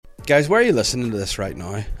Guys, where are you listening to this right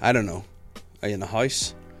now? I don't know. Are you in the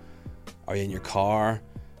house? Are you in your car?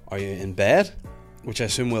 Are you in bed? Which I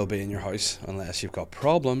assume will be in your house, unless you've got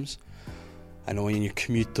problems. I know when you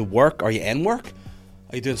commute to work. Are you in work?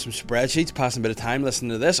 Are you doing some spreadsheets, passing a bit of time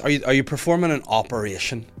listening to this? Are you performing an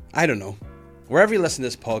operation? I don't know. Wherever you listen to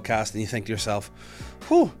this podcast and you think to yourself,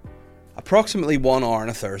 whew, approximately 1 hour on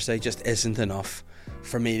a Thursday just isn't enough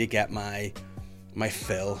for me to get my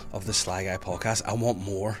fill of the Sly Guy podcast. I want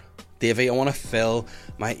more. Davey, I want to fill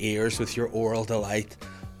my ears with your oral delight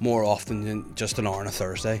more often than just an hour on a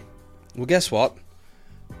Thursday. Well, guess what?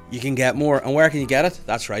 You can get more. And where can you get it?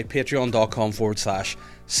 That's right,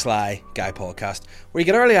 patreon.com/Sly Guy Podcast, where you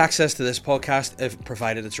get early access to this podcast, if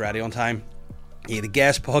provided it's ready on time. You get a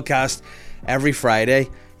guest podcast every Friday.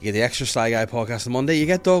 You get the extra Sly Guy podcast on Monday. You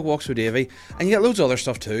get Dog Walks with Davey. And you get loads of other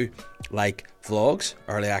stuff too, like vlogs,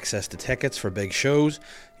 early access to tickets for big shows.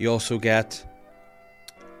 You also get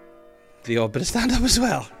the odd bit of stand-up as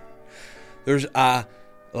well. There's a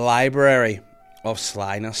library of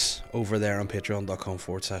slyness over there on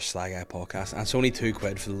patreon.com/Sly Guy Podcast. And it's only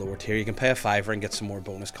 £2 for the lower tier. You can pay a £5 and get some more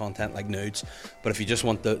bonus content like nudes. But if you just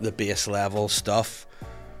want the base level stuff,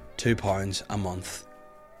 £2 a month.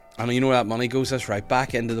 And you know where that money goes? That's right,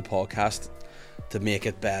 back into the podcast to make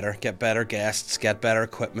it better, get better guests, get better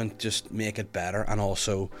equipment, just make it better, and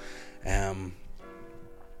also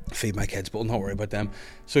feed my kids, but we'll not worry about them.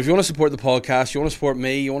 So if you want to support the podcast, you want to support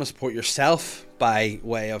me, you want to support yourself by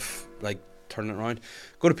way of like turning it around,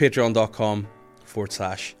 go to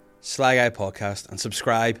patreon.com/Sly Guy Podcast and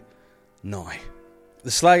subscribe now.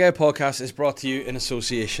 The Sly Guy Podcast is brought to you in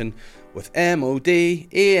association with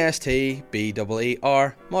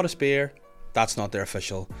MODESTBEER, Modest Beer. That's not their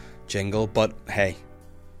official jingle, but hey,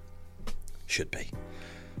 should be.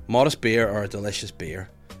 Modest Beer are a delicious beer.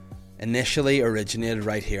 Initially originated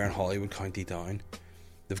right here in Hollywood, County Down.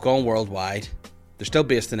 They've gone worldwide. They're still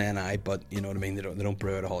based in NI, but you know what I mean. They don't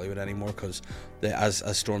brew out of Hollywood anymore because, as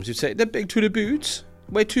Storms would say, they're big to the boots.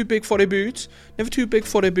 Way too big for the boots. Never too big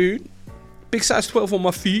for the boot. Big size 12 on my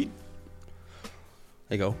feet.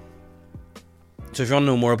 There you go. So if you want to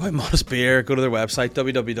know more about Modest Beer, go to their website,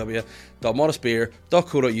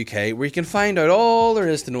 www.modestbeer.co.uk, where you can find out all there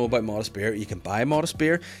is to know about Modest Beer. You can buy Modest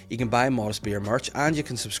Beer, you can buy Modest Beer merch, and you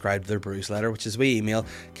can subscribe to their brews letter, which is we email,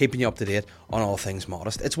 keeping you up to date on all things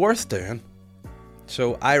Modest. It's worth doing.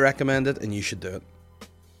 So I recommend it, and you should do it.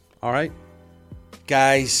 Alright?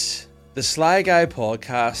 Guys, the Sly Guy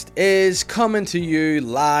Podcast is coming to you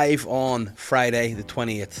live on Friday, the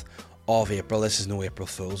 28th of April. This is no April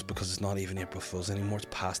Fools because it's not even April Fools anymore. It's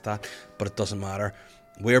past that, but it doesn't matter.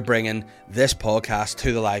 We're bringing this podcast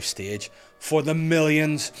to the live stage for the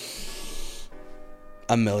millions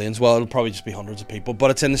and millions. Well, it'll probably just be hundreds of people,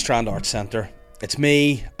 but it's in the Strand Arts Centre. It's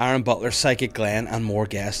me, Aaron Butler, Psychic Glenn, and more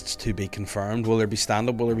guests to be confirmed. Will there be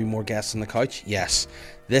stand-up? Will there be more guests on the couch? Yes.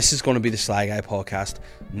 This is going to be the Sly Guy Podcast,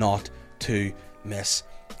 not to miss.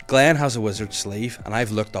 Glenn has a wizard sleeve, and I've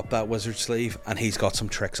looked up that wizard sleeve, and he's got some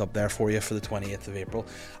tricks up there for you for the 28th of April.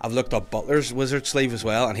 I've looked up Butler's wizard sleeve as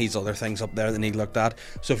well, and he's other things up there that he looked at.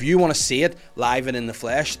 So if you want to see it live and in the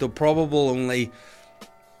flesh, though probably only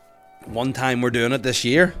one time we're doing it this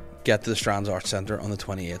year, get to the Strands Arts Centre on the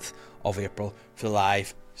 28th of April for the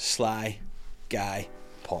live Sly Guy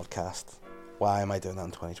Podcast. Why am I doing that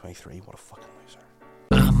in 2023? What a fucking loser.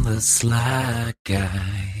 I'm the Sly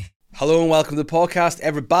Guy. Hello and welcome to the podcast,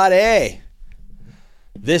 everybody.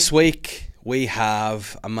 This week we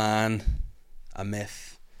have a man, a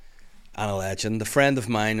myth, and a legend. A friend of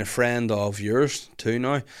mine, a friend of yours too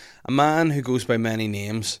now. A man who goes by many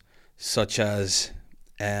names, such as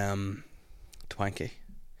Twanky,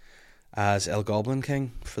 as El Goblin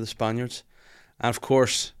King for the Spaniards, and of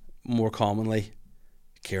course, more commonly,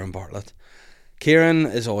 Ciaran Bartlett. Ciaran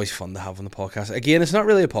is always fun to have on the podcast. Again, it's not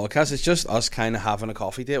really a podcast, it's just us kind of having a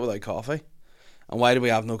coffee date without coffee. And why do we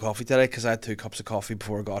have no coffee today? Because I had 2 cups of coffee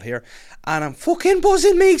before I got here, and I'm fucking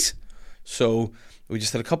buzzing, mate. So we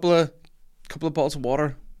just had a couple of bottles of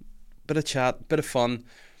water, bit of chat, bit of fun,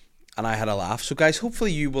 and I had a laugh. So guys,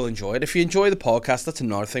 hopefully you will enjoy it. If you enjoy the podcast, that's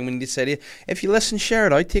another thing we need to say to you. If you listen, share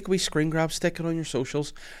it out, take a wee screen grab, stick it on your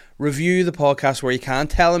socials, review the podcast where you can,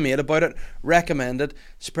 tell a mate about it, recommend it,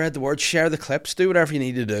 spread the word, share the clips, do whatever you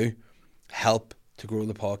need to do. Help to grow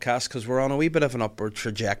the podcast, because we're on a wee bit of an upward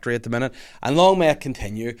trajectory at the minute, and long may it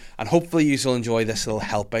continue, and hopefully you will enjoy this little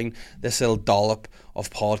helping, this little dollop of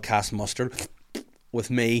podcast mustard with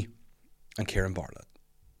me and Ciaran Bartlett.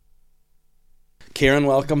 Ciaran,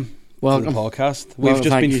 welcome. To the podcast. We've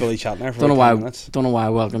just been fully chatting there for 10 minutes. Don't know why I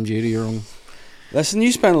welcomed you to your own. Listen,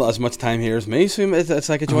 you spend as much time here as me, so it's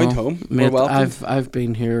like a joint home. Mate, I've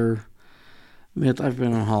been here Mate, I've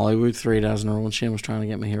been in Hollywood 3 days in a row, and Shane was trying to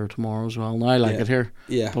get me here tomorrow as well. Now I like it here,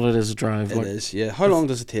 but it is a drive. It is, yeah. How long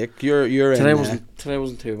does it take? You're today in wasn't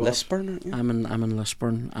too bad. Lisburn, aren't you? I'm in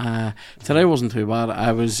Lisburn. Today wasn't too bad.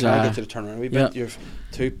 I was. Can I get you to turn around a wee bit? You're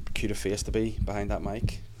too cute a face to be behind that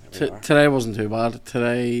mic. Today wasn't too bad.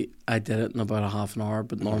 Today I did it in about a half an hour,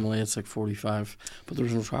 but normally it's like 45. But there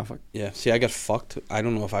was no traffic. Yeah. See, I get fucked. I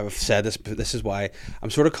don't know if I've said this, but this is why I'm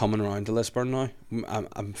sort of coming around to Lisburn now.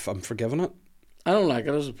 I'm forgiving it. I don't like it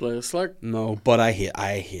as a place, like. No, but I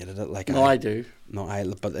hated it. Like I do. No,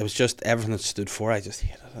 but it was just everything it stood for. I just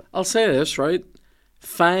hated it. I'll say this, right?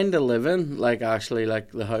 Find a living, like actually,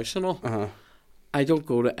 like the house and all. I don't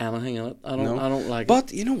go to anything in it. I don't like it.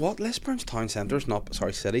 But you know what? Lisburn's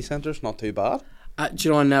city centre's not too bad. Do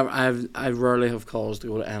you know? I rarely have cause to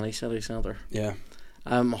go to any city centre. Yeah.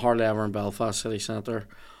 I'm hardly ever in Belfast city centre.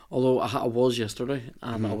 Although I was yesterday,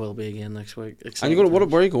 and I will be again next week. And you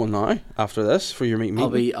where are you going now after this for your meeting? I'll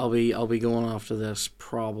be going after this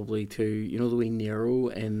probably to the wee Nero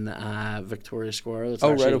in Victoria Square. That's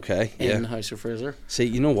okay, in House of Fraser. See,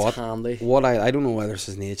 you know what? It's handy. What I don't know whether it's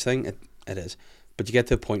an age thing. It is. But you get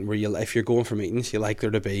to a point where if you're going for meetings, you like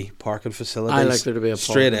there to be parking facilities. I like there to be a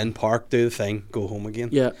straight in, park, do the thing, go home again.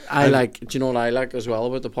 Yeah, do you know what I like as well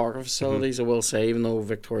about the parking facilities? I will say, even though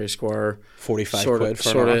Victoria Square 45 quid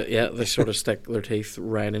for they sort of stick their teeth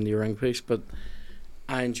right into your ring piece, but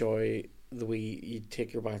I enjoy the way you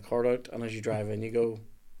take your bank card out, and as you drive in, you go,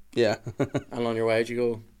 and on your way out, you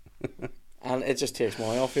go. And it just takes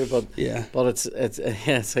money off you, but it's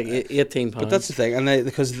like £18. But that's the thing, and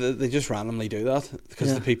because they just randomly do that,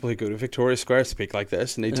 because the people who go to Victoria Square speak like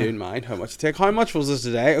this, and they don't mind how much it take. How much was this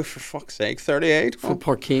today? Oh, for fuck's sake, 38 for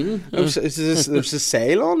parking. There's a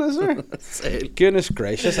sale on, is there? Sale. Goodness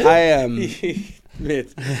gracious, I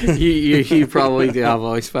Mate, you probably do have a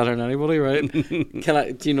voice better than anybody, right? Can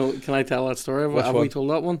I tell that story? Have we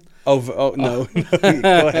told that one? Oh no.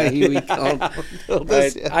 Go ahead. We can't.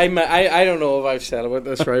 I don't know if I've said about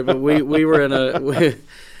this, right? But we were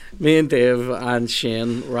me and Dave and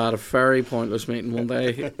Shane were at a very pointless meeting one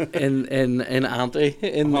day in Auntie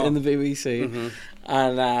in the BBC,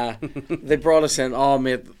 and they brought us in. Oh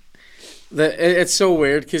mate. It's so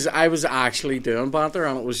weird because I was actually doing banter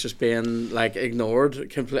and it was just being like ignored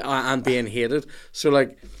completely and being hated. So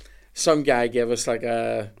like some guy gave us like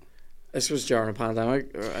this was during a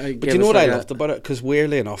pandemic. But you know what I loved about it? Because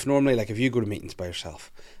weirdly enough, normally like if you go to meetings by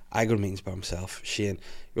yourself, I go to meetings by myself, Shane,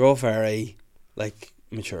 you're all very like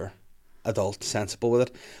mature, adult, sensible with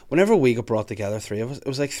it. Whenever we got brought together, three of us, it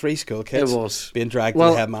was like three school kids. It was being dragged to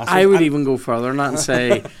the headmaster. I would even go further than that and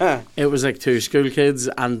say it was like two school kids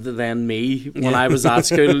and then me when I was at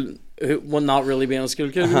school, well, not really being a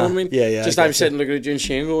school kid. You know what I mean? Yeah. Just I'm sitting looking at you and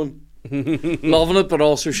Shane going, loving it, but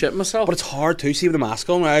also shitting myself. But it's hard too. See with the mask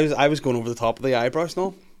on, I was going over the top of the eyebrows and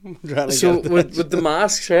all. So with the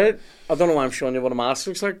masks, right? I don't know why I'm showing you what a mask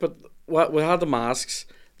looks like, but we had the masks.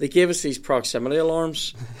 They gave us these proximity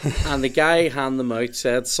alarms, and the guy handing them out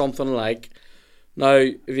said something like, "Now,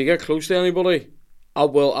 if you get close to anybody, I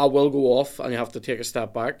will go off, and you have to take a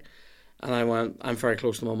step back." And I went, "I'm very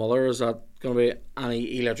close to my mother. Is that going to be?" And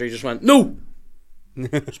he literally just went, "No,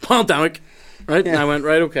 it's pandemic, right?" And I went,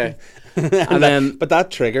 "Right, okay." And but that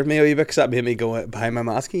triggered me a wee bit because that made me go behind my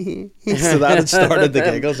mask. So that had started the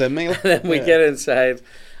giggles in me. And then we get inside,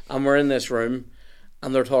 and we're in this room.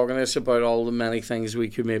 And they're talking to us about all the many things we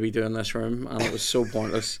could maybe do in this room, and it was so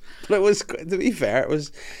pointless. But it was, to be fair, it was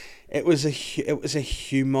a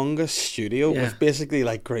humongous studio with basically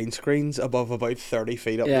like green screens above about 30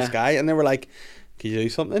 feet up the sky, and they were like, "Can you do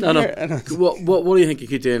something?" No. What do you think you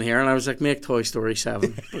could do in here? And I was like, "Make Toy Story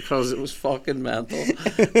 7," because it was fucking mental.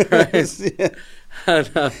 Right?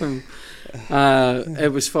 And,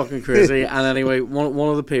 it was fucking crazy. And anyway, one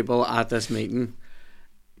of the people at this meeting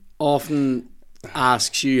often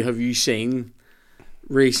asks you, have you seen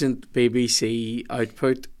recent BBC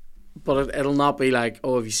output? But it'll not be like,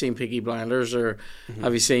 oh, have you seen Peaky Blinders, or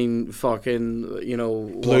have you seen fucking,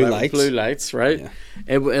 Blue Lights, right? Yeah.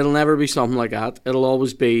 It'll never be something like that. It'll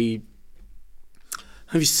always be,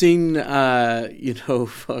 have you seen,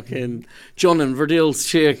 fucking John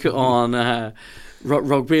Inverdale's take on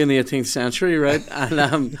rugby in the 18th century, right?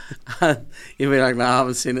 And you'll be like, no, I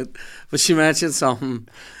haven't seen it. But she mentioned something.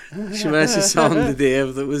 She mentioned something to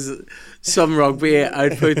Dave that was some rugby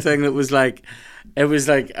output thing that was like, it was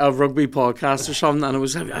like a rugby podcast or something, and it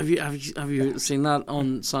was, have you seen that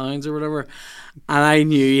on Sounds or whatever? And I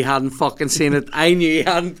knew he hadn't fucking seen it. I knew he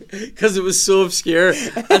hadn't, because it was so obscure.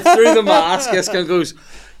 And through the mask, this guy goes,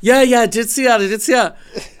 yeah, I did see that.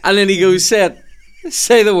 And then he goes,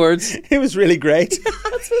 say the words. It was really great.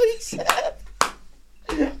 That's what he said.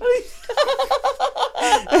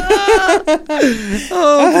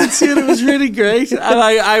 Oh, but see, it was really great, and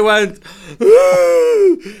I went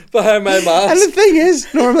behind my mask. And the thing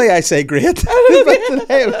is, normally I say great, but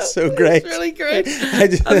today it was so great. It was really great.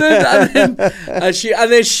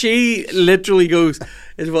 And then she literally goes,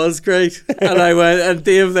 "It was great," and I went, and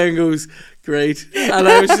Dave then goes, "Great," and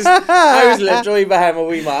I was literally behind my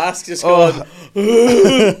wee mask, just going.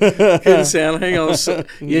 Couldn't say anything.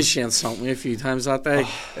 You sent me a few times that day.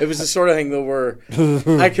 It was the sort of thing though where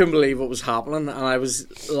I couldn't believe what was happening, and I was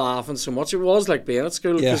laughing so much. It was like being at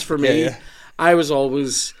school, because for me, I was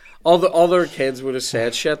always, all the other kids would have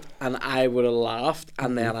said shit and I would have laughed,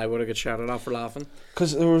 and then I would have got shouted at for laughing.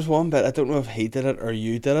 Because there was one bit, I don't know if he did it or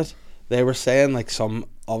you did it, they were saying like some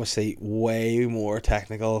obviously way more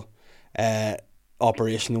technical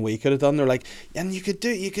operation than we could have done. They're like, and you could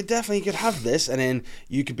have this, and then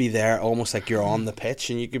you could be there almost like you're on the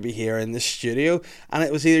pitch, and you could be here in the studio, and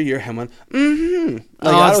it was either you're him and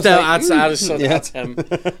that's him.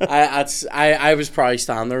 I was probably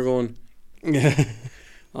standing there going,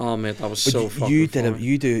 oh mate, that was so fucking funny.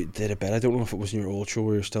 You did a bit, I don't know if it was in your old show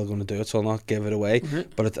where you're still going to do it, so I'll not give it away,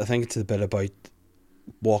 but I think it's a bit about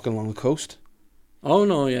walking along the coast. Oh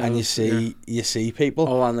no, yeah. And you see people.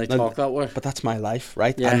 Oh, and they talk that way. But that's my life,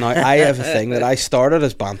 right? Yeah. And now I have a thing that I started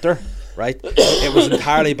as banter, right? It was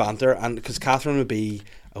entirely banter, and because Catherine would be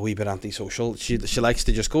a wee bit antisocial, she likes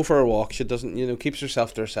to just go for a walk. She doesn't, keeps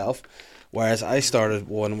herself to herself. Whereas I started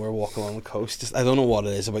when we're walking along the coast. I don't know what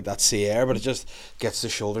it is about that sea air, but it just gets the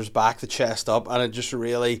shoulders back, the chest up, and it just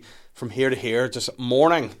really, from here to here, just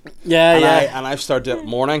morning. And I've started it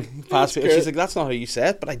morning. Past she's like, that's not how you say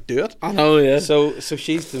it, but I do it. I know, yeah. So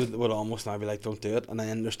she's would almost now be like, don't do it. And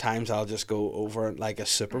then there's times I'll just go over like a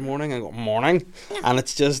super morning and go morning, and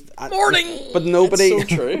it's just morning. But nobody,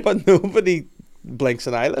 that's so true. But nobody blinks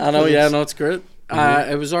an eyelid. I know, yeah, no, it's great.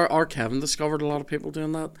 It was our Kevin discovered a lot of people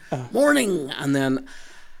doing that morning, and then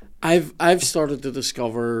I've started to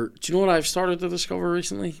discover. Do you know what I've started to discover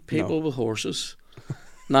recently? People with horses.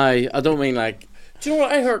 Now, I don't mean like. Do you know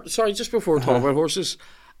what I heard? Sorry, just before we talk about horses,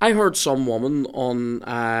 I heard some woman on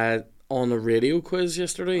a radio quiz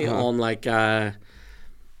yesterday on like either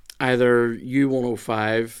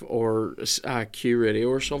U105 or Q Radio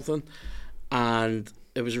or something, and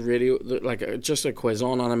it was a radio, like just a quiz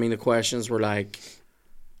on, and I mean the questions were like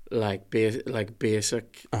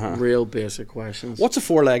basic, real basic questions. What's a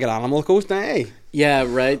four-legged animal? Goes now. Yeah,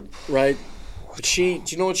 right. But do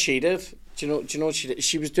you know what she did? Do you know what she did?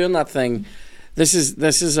 She was doing that thing. This is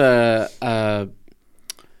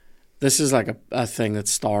like a thing that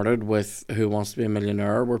started with Who Wants to Be a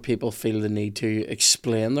Millionaire, where people feel the need to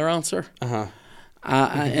explain their answer in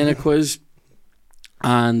a quiz.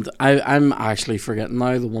 And I'm actually forgetting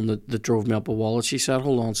now the one that drove me up a wall. She said,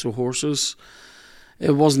 hold on, so horses.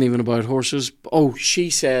 It wasn't even about horses. Oh, she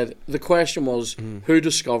said, the question was, who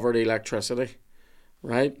discovered electricity?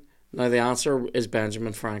 Right? Now, the answer is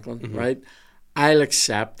Benjamin Franklin, right? I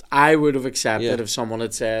would have accepted if someone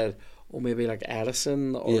had said, oh, maybe like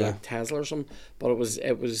Edison or like Tesla or something. But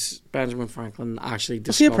it was Benjamin Franklin actually discovered.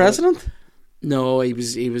 Was he a president? No, he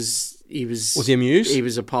was. Was he a muse? He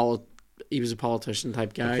was a politician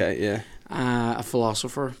type guy. Okay, yeah. A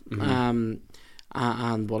philosopher.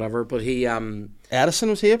 And whatever. But he Edison,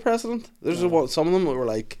 was he a president? There's some of them that were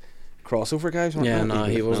like crossover guys. Yeah, no,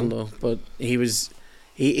 he wasn't though. But he was.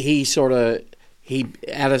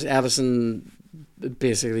 Edison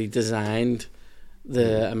basically designed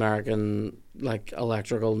the American like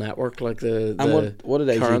electrical network, like the. And what did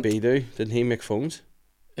AGB do? Didn't he make phones?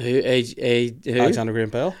 Who? Alexander Graham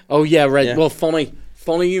Bell. Oh yeah, right. Yeah. Well, funny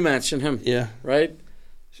you mention him. Yeah. Right.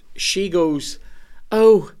 She goes,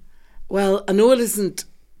 oh, well, I know it isn't.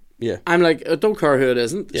 Yeah. I'm like, I don't care who it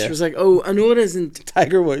isn't. Yeah. She was like, oh, I know it isn't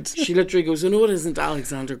Tiger Woods. She literally goes, I know it isn't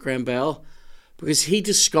Alexander Graham Bell, because he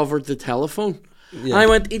discovered the telephone. Yeah. And I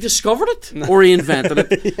went, he discovered it or he invented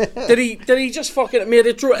it? Yeah. Did he just fucking made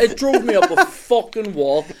it? It drove me up a fucking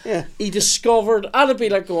wall. Yeah. He discovered. I'd be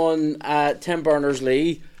like going Tim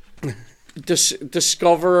Berners-Lee,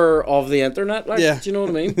 discoverer of the internet. Like, do you know what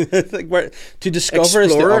I mean? Like to discover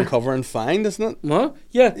is to uncover and find, isn't it? What?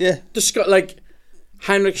 Yeah. Yeah. Like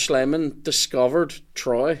Heinrich Schliemann discovered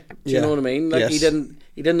Troy. Do you know what I mean? Like he didn't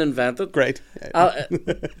invent it. Great.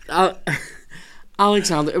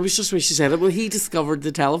 Alexander, it was just what she said. Well, he discovered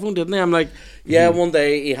the telephone, didn't he? I'm like, yeah, one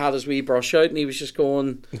day he had his wee brush out and he was just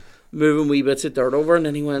moving wee bits of dirt over, and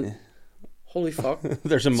then he went, holy fuck.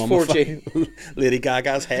 There's a mummified Lady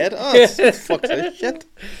Gaga's head. Oh, it's fucked shit.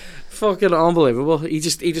 Fucking unbelievable. He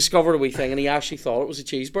discovered a wee thing and he actually thought it was a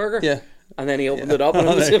cheeseburger. Yeah. And then he opened it up and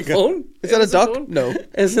it was There a you go. phone. Is that a It was duck? phone. No.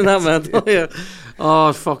 Isn't that mental? Yeah. Oh,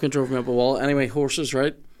 it fucking drove me up a wall. Anyway, horses,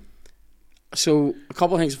 right? So a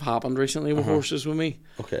couple of things have happened recently with horses with me.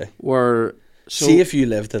 Okay. Where so See if you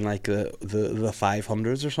lived in like the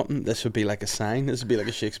 500s or something, this would be like a sign. This would be like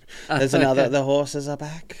a Shakespeare. There's another. The horses are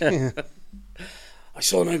back. I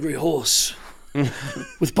saw an angry horse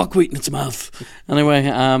with buckwheat in its mouth. Anyway,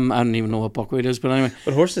 I don't even know what buckwheat is, but anyway.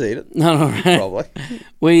 But horses eat it. No, right. Probably.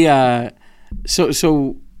 We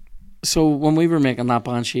so when we were making that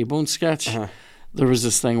Banshee Bone sketch, there was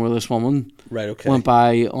this thing where this woman Right. Okay. went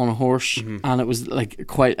by on a horse, and it was like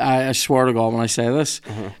quite. I swear to God, when I say this,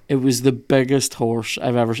 it was the biggest horse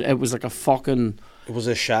I've ever. It was like a fucking. It was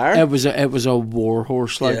a Shire. It was a war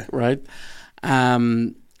horse, like Yeah. right,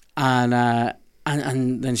 and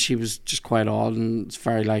then she was just quite odd and it's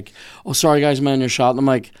very like, oh sorry guys, I'm in your shot. And I'm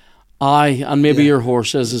like, aye, and maybe your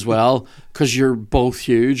horse is as well because you're both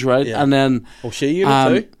huge, right? Yeah. And then she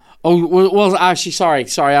unit too. oh well, actually, sorry,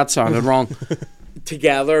 that sounded wrong.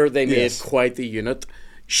 Together they made quite the unit.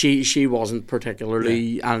 She wasn't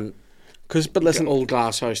particularly and But listen, old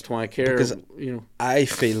glass house twank here. because You know, I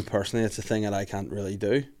feel personally it's a thing that I can't really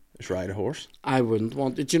do. Is ride a horse. I wouldn't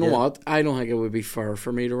want it. Do you know what? I don't think it would be fair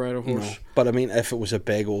for me to ride a horse. No. But I mean, if it was a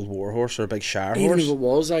big old war horse or a big Shire Even horse, if it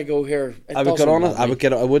was, I go here. I would get on it. I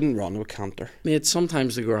wouldn't run. I would canter. Mate,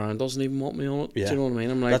 sometimes the ground doesn't even want me on it. Yeah. Do you know what I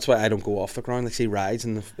mean? I'm like, That's why I don't go off the ground. Like see rides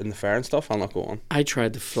in the fair and stuff. I'll not go on. I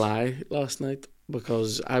tried to fly last night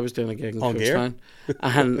because I was doing a gig in On gear? Cookstown,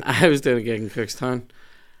 and I was doing a gig in Cookstown,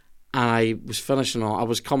 and I was finishing on. I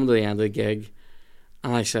was coming to the end of the gig,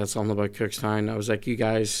 and I said something about Cookstown. I was like, "You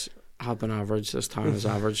guys have been average. This town is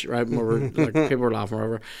average, right?" And we were like, people were laughing or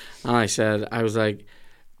whatever, and I was like,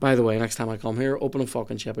 by the way, next time I come here, open a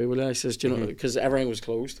fucking chippy, will you? I says, do you know, because everything was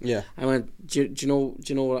closed. Yeah. I went, do you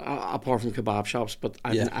know what? Apart from kebab shops, but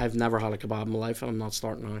I've never had a kebab in my life, and I'm not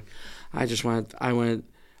starting now. I went,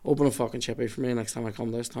 open a fucking chippy for me next time I come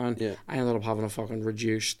to this town. Yeah. I ended up having a fucking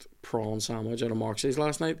reduced prawn sandwich at a Marxie's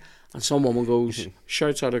last night, and some woman goes,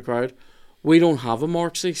 shouts out of the crowd, "We don't have a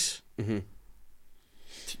Marxie's."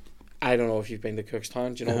 I don't know if you've been to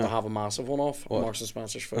Cookstown. Do you know they have a massive one off? Marks and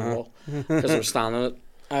Spencer's football. Because I was standing it.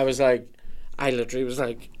 I was like, I literally was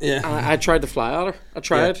like, I tried to fly at her. I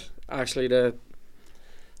tried actually to.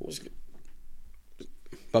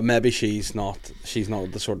 But maybe she's not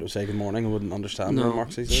the sort of say good morning and wouldn't understand what a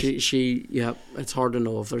Marxie's is. She it's hard to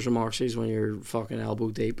know if there's a Marxie's when you're fucking elbow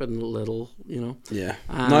deep and little, you know. Yeah.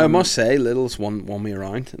 Now I must say, Little's won me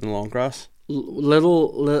around in the long grass.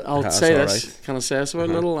 Little, I'll say this. Right. Can I say this about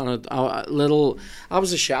Little? And Little, I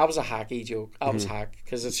was a hacky joke. I was hack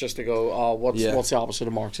because it's just to go. Oh, what's the opposite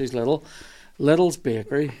of Marxie's? Little's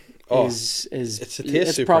Bakery is it's a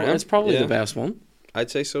taste it's probably the best one.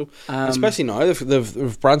 I'd say so. Especially now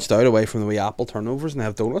they've branched out away from the wee apple turnovers and they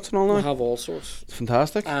have donuts and all that. They have all sorts. It's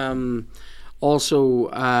fantastic.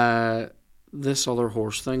 Also, this other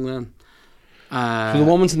horse thing then. So the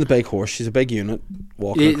woman's in the big horse. She's a big unit.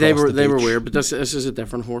 Walking they across were the beach. weird, but this is a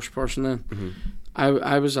different horse person then.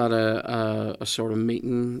 I was at a sort of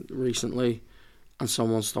meeting recently, and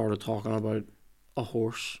someone started talking about a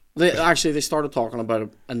horse. They started talking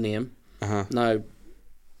about a name. Now,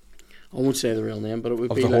 I won't say the real name, but it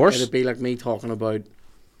would be like me talking about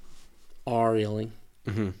R. Ealing.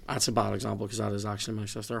 That's a bad example because that is actually my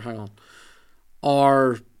sister. Hang on,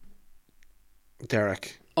 R.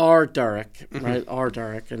 Derek. R. Derek, right? R.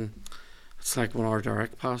 Derek, and it's like when R.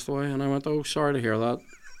 Derek passed away, and I went, "Oh, sorry to hear that."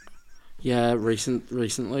 Yeah,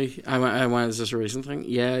 recently. I went, "Is this a recent thing?"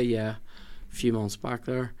 Yeah, a few months back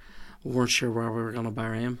there. We weren't sure where we were gonna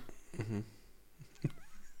bury him.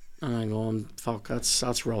 And I'm going, fuck,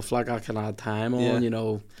 that's rough. Like I can add time on, you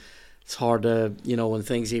know. It's hard to, you know, when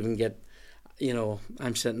things even get, you know,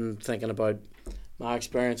 I'm sitting thinking about my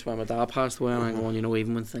experience when my dad passed away, and I'm going, you know,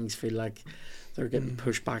 even when things feel like they're getting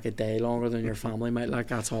pushed back a day longer than your family might like,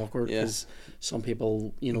 that's awkward because some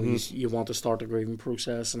people, you know, you want to start the grieving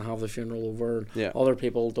process and have the funeral over. Other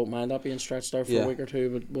people don't mind that being stretched out for a week or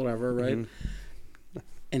two, but whatever, right?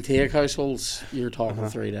 In Teague households, you're talking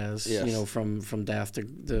 3 days, you know, from death to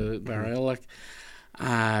the burial, like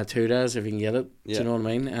 2 days if you can get it. Do you know what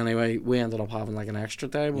I mean? Anyway, we ended up having like an extra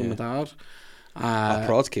day with my dad.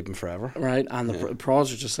 Prods keep him forever, right? And the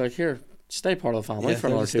prods are just like, here, stay part of the family for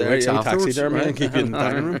another 2 weeks afterwards. Right? Keep you in the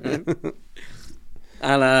dining room.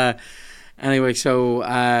 And anyway, so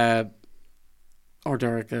our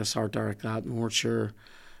Derek this, our Derek that, and we weren't sure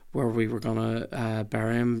where we were gonna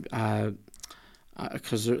bury him.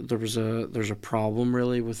 Because there's a problem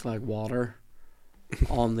really with like water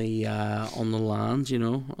on the land, you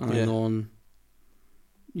know, and I'm going,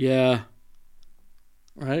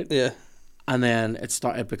 right, and then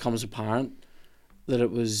it becomes apparent that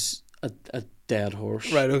it was a dead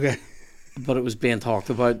horse. Right. Okay. But it was being talked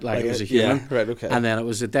about like it was a human. Yeah. Right. Okay. And then it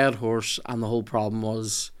was a dead horse, and the whole problem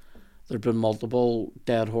was there'd been multiple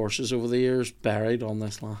dead horses over the years buried on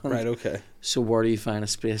this land. Right. Okay. So where do you find a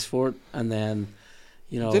space for it? And then,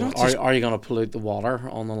 They don't are you going to pollute the water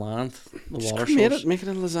on the land? The water source? Make it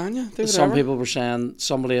in lasagna. Do Some whatever. people were saying,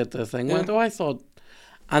 somebody at the thing went, I thought,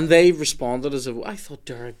 and they responded as if, I thought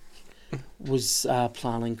Derek was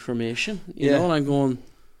planning cremation. You know, and I'm going,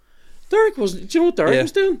 Derek wasn't. Do you know what Derek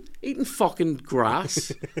was doing? Eating fucking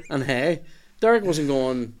grass and hay. Derek wasn't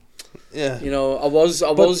going. Yeah. You know, I was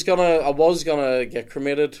gonna get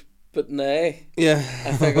cremated, but nay. Yeah.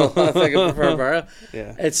 I think I prefer burial.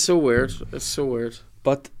 Yeah. It's so weird. It's so weird.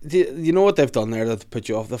 But you know what they've done there that put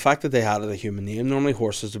you off? The fact that they had a human name. Normally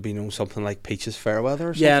horses would be known something like Peaches Fairweather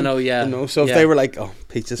or something. Yeah, no, yeah. You know, so if they were like, oh,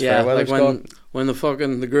 Peaches Fairweather's like gone. when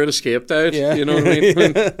the Great Escape died, you know what I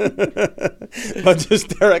mean? But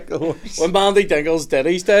just Derek the horse. When Mandy Dingle's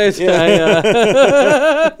Diddy's died.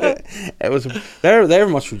 It was they're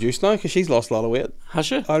much reduced now because she's lost a lot of weight. Has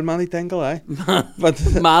she? Oh, Mandy Dingle, aye. But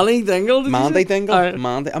Mandy Dingle? Mandy Dingle?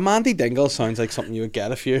 Right. Mandy Dingle sounds like something you would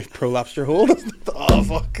get if you prolapsed your hole. Oh,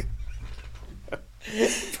 fuck.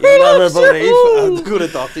 You'll never believe. Go to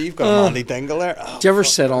the doctor, you've got a Mandy Dingle there. Oh, do you ever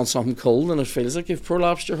sit on something cold and it feels like you've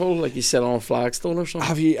prolapsed your hole? Like you sit on a flagstone or something?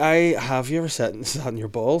 Have you ever sat on your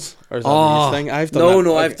balls? Or is that a new thing? I've done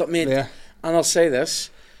that. I've done, mate, and I'll say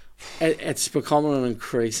this. It's becoming an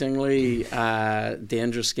increasingly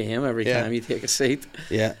dangerous game every time you take a seat.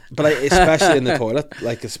 Yeah, but especially in the toilet,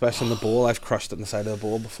 like especially in the bowl, I've crushed it in the side of the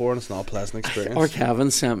bowl before, and it's not a pleasant experience. Or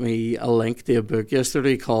Kevin sent me a link to a book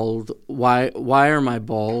yesterday called "Why Are My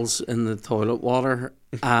Balls in the Toilet Water?"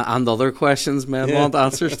 And other questions men want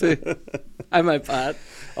answers to. I might pat.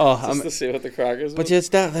 Just to see what the crack is. But yeah,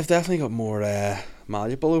 they've definitely got more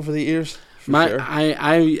malleable over the years. Sure.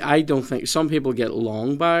 I don't think some people get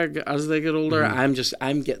long bag as they get older. I'm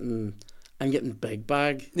getting big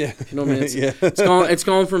bag. Yeah, you know what I mean. It's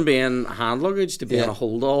gone from being hand luggage to being a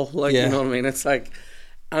hold all. Like you know what I mean. It's like,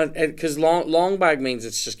 because long bag means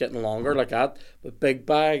it's just getting longer like that. But big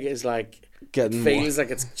bag is like feels like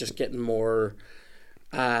it's just getting more.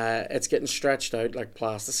 It's getting stretched out like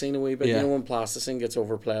plasticine a wee bit. You know when plasticine gets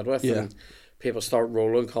overplayed with. And people start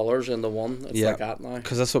rolling colours into one. It's like that now.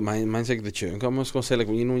 Because that's what mine's like the chewing gum. I was going to say, like,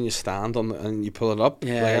 when you stand on and you pull it up,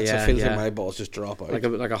 it feels like my balls just drop out. Like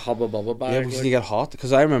a Hubba Bubba bag. Yeah, because you get hot.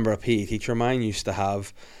 Because I remember a PE teacher of mine used to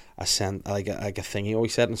have a scent, like a thing he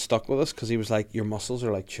always said and stuck with us, because he was like, your muscles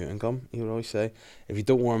are like chewing gum. He would always say, if you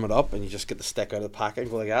don't warm it up and you just get the stick out of the packet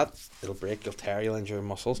and go like that, it'll break, you'll tear, you'll injure your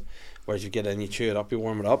muscles. Whereas you get in, you chew it up, you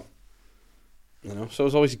warm it up. You know, so it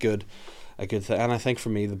was always a good thing. And I think for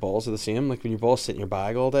me the balls are the same. Like when your balls sit in your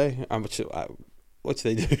bag all day, which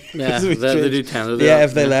they do. Yeah, they do tend to do yeah, that.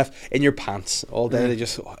 if they left in your pants all day, they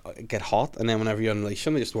just get hot, and then whenever you unleash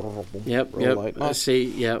them, they just roll out. I see.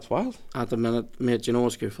 Yeah, it's wild. At the minute, mate, you know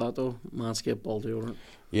what's good for that though? Manscaped ball deodorant.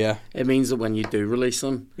 Yeah, it means that when you do release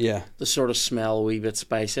them, the sort of smell a wee bit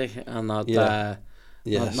spicy and not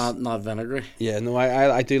not vinegary. Yeah, no,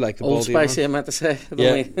 I do like the Old ball spicy, deodorant. I meant to say.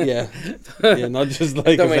 Yeah, not just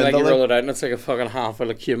like. Don't mean like you roll it out and it's like a fucking handful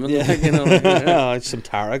of cumin. Yeah, like, you know, it's some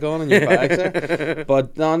tarragon in your bag there.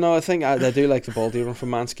 But no, I think I do like the ball deodorant from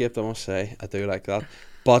Manscaped. I must say, I do like that.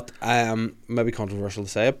 But maybe controversial to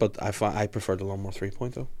say it, but I prefer the Lawnmower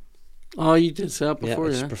 3.0. Oh, you did say that before, I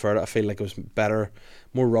just preferred it. I feel like it was better,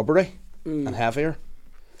 more rubbery and heavier.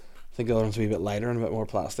 I think the other one's a wee bit lighter and a bit more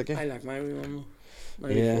plasticky. I like my wee one.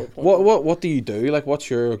 Yeah. What do you do? Like, what's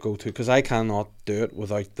your go-to? Because I cannot do it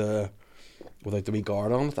without the wee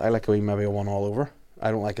guard on it. I like maybe a one all over. I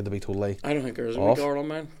don't like it to be totally. I don't think there is a wee guard on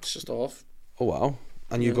mine. It's just off. Oh wow!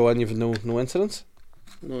 And you go in, you've no incidents.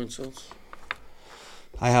 No incidents.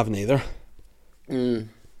 I haven't either.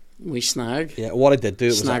 We snag. Yeah. What I did do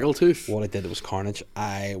Snaggletooth. What I did, it was carnage.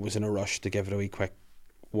 I was in a rush to give it a wee quick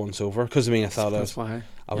once over because I thought that's why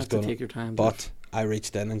I was going to take your time. But I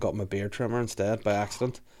reached in and got my beard trimmer instead by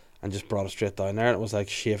accident and just brought it straight down there, and it was like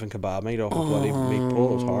shaving kebab meat off a bloody meat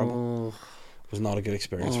pull. It was horrible. It was not a good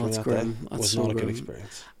experience for me that day. It was not a good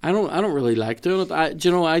experience. I don't really like doing it.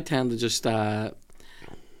 I tend to just I'm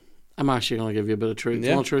actually going to give you a bit of truth.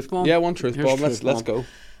 Yeah. One truth bomb? Yeah, one truth bomb. Let's go.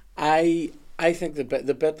 I think the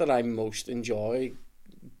bit that I most enjoy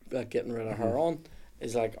getting rid of hair on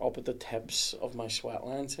is like up at the tips of my sweat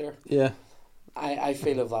lines here. Yeah. I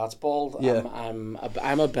feel if that's bald, I'm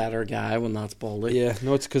a better guy when that's baldy. Yeah,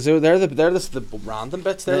 no, it's because they're the random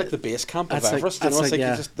bits. They're like the base camp of Everest. Like,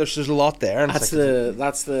 there's a lot there. And that's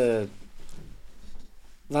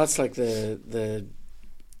like the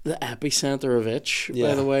the epicenter of itch. By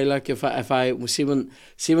Yeah. the way, like if I see when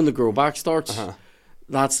the grow back starts, Uh-huh.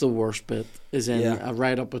 that's the worst bit. Is in Yeah.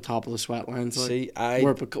 right up the top of the sweat lines. Like, See,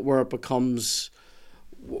 where it becomes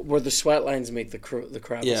where the sweat lines meet the crevice.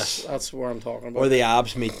 Yes. That's where I'm talking about. or the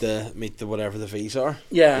abs meet the whatever the V's are.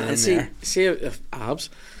 Yeah, in and see, there. see if abs.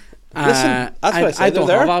 Listen, that's what I said, I they're don't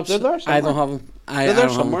there. have abs. They're there I don't somewhere. have them. I They're there don't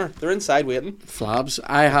have 'em. somewhere. They're inside waiting. Flabs.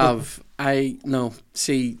 I have. I no.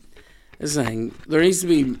 See, this is the thing. There needs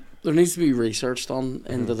to be research done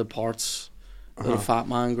into the parts that a fat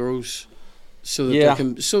man grows, so that Yeah.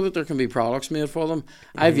 there can be products made for them.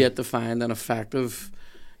 I've yet to find an effective,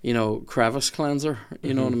 crevice cleanser.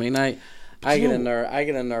 You know what I mean? I get in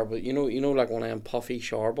there, but you know, like one of them puffy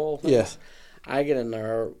shower ball things. Yeah. I get in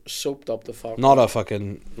there, soaped up the fuck. Not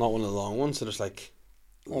one of the long ones. So there's like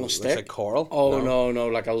On a looks stick? like coral. Oh no,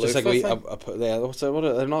 like a Just loofah like thing.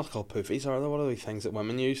 they're not called poofies, are they? What are the things that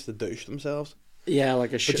women use to douche themselves? Yeah,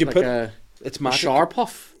 like a you like put- a It's a magic. shower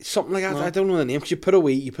puff. Something like that. No. I don't know the name. Because you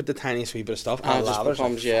put the tiniest wee bit of stuff. Ah, And it just lathers,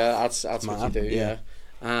 becomes like, that's what you mad, do. yeah.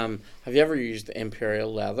 Yeah. Have you ever used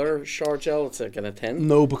Imperial leather shower gel? It's like in a tin.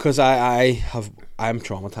 No, because I'm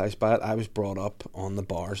traumatized by it. I was brought up on the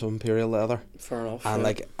bars of Imperial leather, Fair enough. and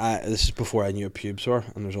yeah. this is before I knew what pubes were,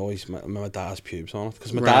 and there's always my dad's pubes on it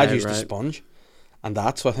because my Right, dad used a right. sponge, and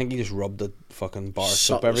so I think he just rubbed the fucking bar So-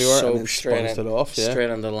 soap everywhere soap and then straight sponged in- it off. Yeah, straight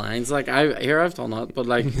into lines. Like I've done that, but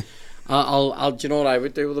like I'll do you know what I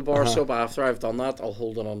would do with the bar soap after I've done that? I'll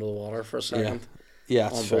hold it under the water for a second yeah,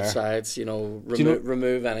 on it's both fair. sides.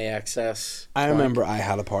 Remove any excess. I plank. remember I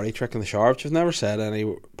had a party trick in the shower, which I've never said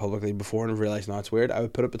any publicly before, and I've realised now it's weird. I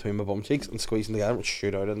would put it between my bum cheeks and squeeze them together and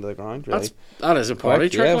shoot out into the ground. Really, That is a party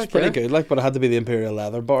quick. trick. Yeah, it was like, pretty yeah. good. Like, but it had to be the Imperial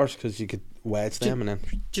leather bars because you could wedge them and then.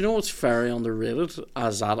 Do you know what's very underrated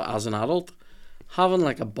as an adult? Having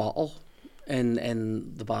like a bottle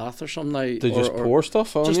in the bath or something. Now, To just pour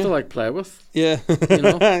stuff on just you. to like play with. Yeah, You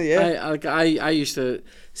know, yeah. I used to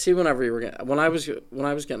see whenever you were when I was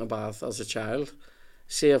getting a bath as a child.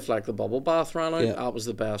 See if like the bubble bath ran out, Yeah. that was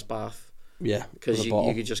the best bath Yeah, because with a you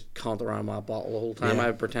bottle. could just count around that bottle the whole time. Yeah. I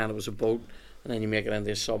would pretend it was a boat, and then you make it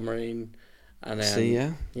into a submarine, and then See,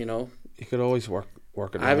 yeah, you know. you could always work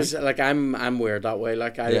it. I out. was like I'm weird that way.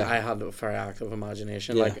 Like Yeah. I had a very active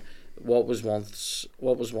imagination. Yeah. Like what was once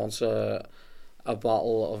a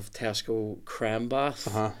bottle of Tesco creme bath,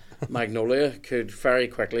 Uh-huh. Magnolia, could very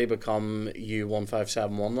quickly become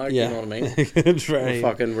U1571. Like Yeah, you know what I mean? it's very.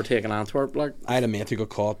 We're taking Antwerp. Like I had a mate who got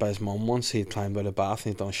caught by his mum once. He'd climbed out of a bath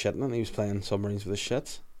and he'd done shitting and he was playing submarines with his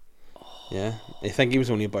shits. Yeah, I think he was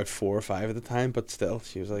only about 4 or 5 at the time, but still,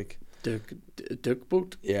 she was like, Duke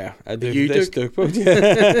boat. "Yeah, I do You this Duke? Duke boat."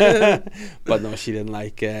 But no, she didn't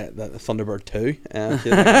like the Thunderbird 2. She didn't like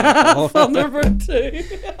that at all. Thunderbird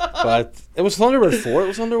 2. But it was Thunderbird 4. It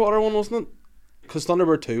was the underwater one, wasn't it? Because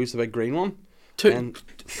Thunderbird 2 is the big green one. And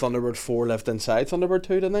Thunderbird 4 lived inside Thunderbird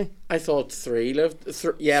 2, didn't they? I thought 3 lived.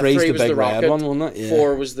 Yeah, 3's 3 the was big the red rocket. one, wasn't it? Yeah.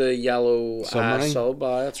 4 was the yellow Submarine. sub.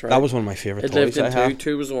 That's right. That was one of my favourite It toys lived in I 2. had.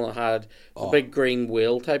 2 was the one that had the Oh. big green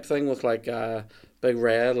wheel type thing with like big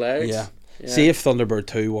red legs. Yeah. Yeah. See, if Thunderbird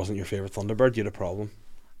 2 wasn't your favourite Thunderbird, you'd have a problem.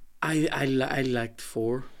 I liked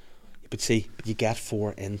 4. But you get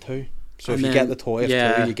 4 in 2. So And if you then- get the toy of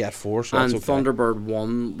yeah. 2, you get 4. So And that's okay. Thunderbird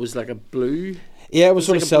 1 was like a blue. Yeah, it was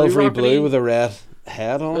sort like of a blue silvery rockety. blue with a red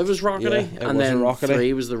head on it. It was rockety. Yeah, it and was then a rockety.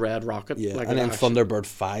 3 was the red rocket. Yeah, Like and then actually- Thunderbird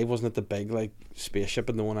 5, wasn't it the big like spaceship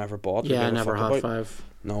and the one I ever bought? Yeah, I gave a never fuck had about? 5.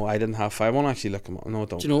 No, I didn't have 5. I want to actually look them up. No, I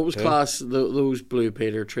don't. Do you know what was Two. class? Those Blue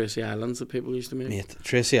Peter Tracy Islands that people used to make? Mate,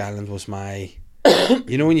 Tracy Island was my...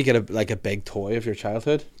 You know when you get a big toy of your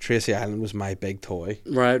childhood? Tracy Island was my big toy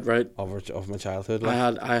Right. of my childhood. I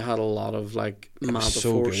Like. had a lot of like was Manta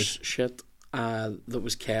so Force shit that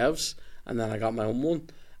was Kev's, and then I got my own one.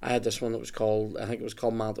 I had this one that was called, I think it was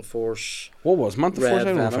called Manta Force. What was Manta Force? I Red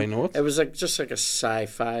don't know if I Venom. know it. It was like just like a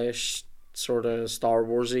sci-fi-ish sort of Star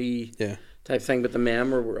Warsy Yeah. type thing, but the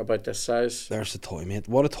men were about this size. There's the toy, mate.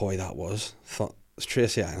 What a toy that was. It's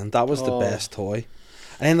Tracy Island. That was the Oh. best toy.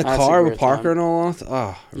 And in the That's a car with great Parker time. and all that.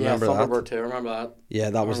 Oh, remember yeah, that? Thunderbird 2, remember that? Yeah,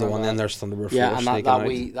 that was the remember one. that. Then there's Thunderbird 4 Yeah, and sneaking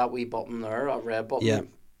that out. wee button there, that red button, Yeah.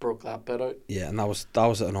 broke that bit out. Yeah, and that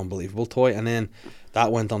was an unbelievable toy. And then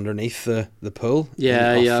that went underneath the pool.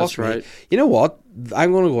 Yeah, And, yeah, fuck that's me. right. You know what?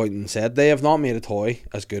 I'm going to go out and say they have not made a toy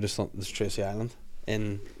as good as Tracy Island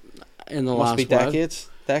in In the must last be while. decades.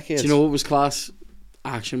 Decades. Do you know what was class?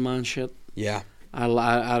 Action Man shit. Yeah, I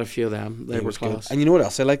had a few of them. They it were was good. class. And you know what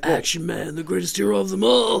else I like? What, Action Man, the greatest hero of them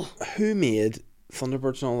all. who made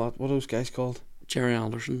Thunderbirds and all that? What are those guys called? Jerry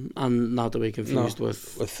Anderson, and not to be confused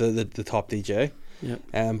with the top DJ.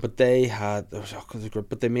 Yeah. But they had there was a group,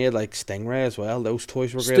 but they made like Stingray as well. Those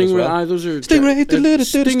toys were great as well. Stingray, those are Stingray,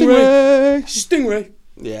 Stingray.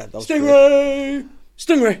 Yeah, that was Stingray,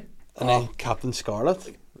 Stingray. And then Captain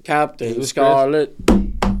Scarlet. Captain Scarlet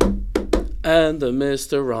and the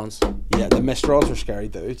Mr. Rons. Yeah, the Mr. Rons were scary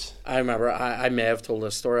dudes. I remember, I may have told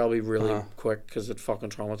this story. I'll be really quick because it fucking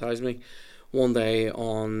traumatized me. One day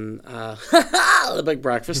on The Big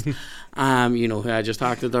Breakfast, you know who I just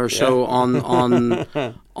acted there. So on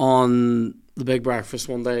The Big Breakfast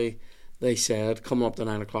one day, they said, coming up to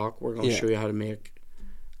 9 o'clock, we're going to show you how to make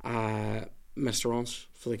Mr. Rons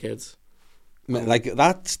for the kids. Like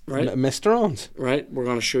that's right? Mr. Rons. Right, we're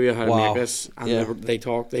going to show you how to make this. And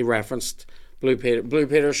they referenced Blue Peter. Blue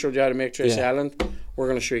Peter showed you how to make Tracy Island. We're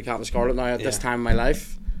going to show you Captain Scarlet. Now, at this time in my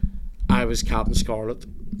life, I was Captain Scarlet.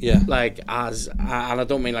 Yeah. Like, and I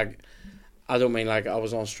don't mean like I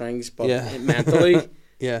was on strings, but mentally,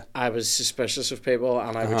 I was suspicious of people,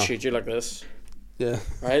 and I would shoot you like this. Yeah.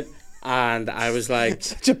 Right? And I was like...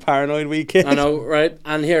 Such a paranoid wee kid. I know, right?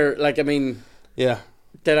 And here, like, I mean... Yeah.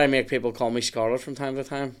 Did I make people call me Scarlet from time to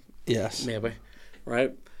time? Yes. Maybe.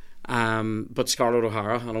 Right? But Scarlett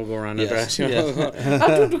O'Hara, I don't go around in a dress, you know.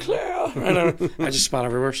 I do declare. I just spat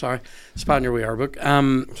everywhere, sorry. Spat in your wee book.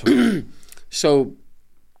 So,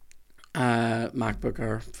 MacBook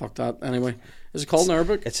Air, fuck that. Anyway, is it called an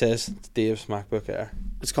Airbook? It says Dave's MacBook Air.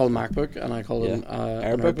 It's called MacBook, and I call it an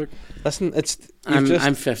Airbook. Listen,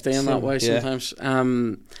 I'm 50 in that way sometimes.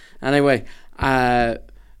 Anyway,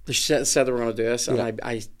 they said they were going to do this, and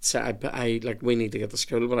I said, like, we need to get to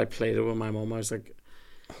school, but I played it with my mum. I was like,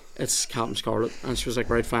 it's Captain Scarlet, and she was like,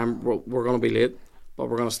 right, fine, we're going to be late, but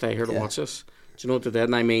we're going to stay here to watch this. Do you know what they did?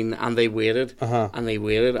 And I mean, and they waited,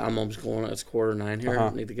 and Mum's going, it's 9:15 here, I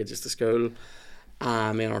need to get just to school. Me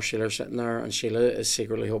and our Sheila are sitting there, and Sheila is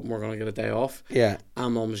secretly hoping we're going to get a day off. Yeah.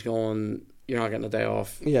 And Mum's going, you're not getting a day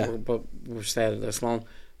off. Yeah. But we've stayed this long.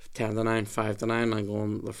 10 to 9, 5 to 9, I'm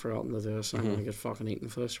going, they've forgotten to do this, and I'm going to get fucking eaten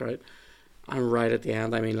for this, right? And right at the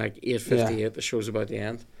end, I mean, like 8:58, the show's about the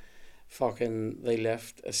end. Fucking, they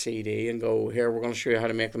lift a CD and go, here, we're going to show you how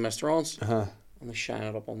to make the Mr. Rons. And they shine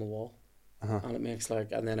it up on the wall. And it makes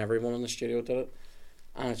like, and then everyone in the studio did it.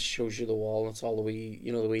 And it shows you the wall, and it's all the wee,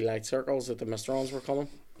 you know, the wee light circles that the Mr. Rons were coming.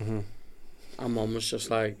 And Mum was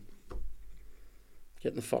just like, get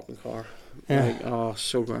in the fucking car. Like, oh,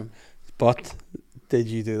 so grim. But did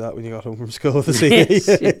you do that when you got home from school with the CD?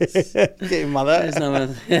 Yes. Get mother.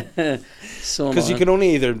 So because you can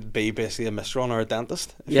only either be basically a Mr. Ron or a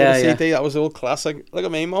dentist. If you had a CD, that was the old classic. Look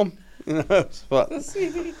at me, Mum. You know, but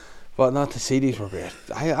not the CDs were great.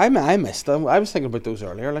 I missed them. I was thinking about those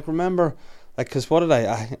earlier. Like, remember, like, because what did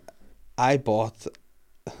I bought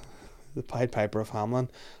the Pied Piper of Hamelin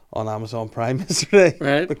on Amazon Prime yesterday,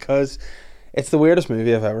 right? Because it's the weirdest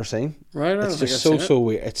movie I've ever seen. Right, it's just so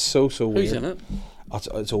weird. It's so weird. Who's in it?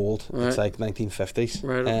 It's old. Right. It's like 1950s.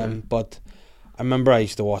 Right. Okay. But I remember I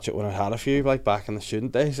used to watch it when I had a few, like back in the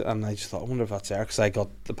student days, and I just thought, I wonder if that's there, because I got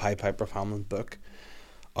the Pied Piper of Hamelin book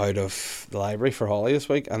out of the library for Holly this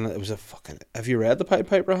week, and it was a fucking... Have you read the Pied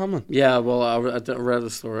Piper of Hamelin? Yeah, well, I read the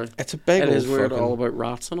story. It's a big. It is weird, all about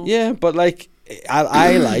rats and all. Yeah, but like,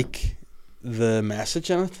 I like the message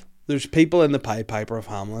in it. There's people in the Pied Piper of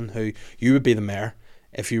Hamelin who you would be the mayor.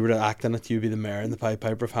 If you were to act in it, you'd be the mayor in the Pied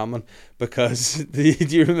Piper of Hamelin, because do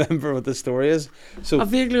you remember what the story is? So I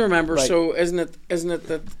vaguely remember. Like, so isn't it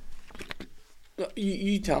that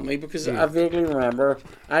you tell me, because I vaguely remember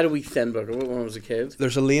I had a wee thin book of it when I was a kid.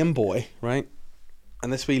 There's a lame boy, right?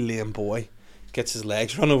 And this wee lame boy gets his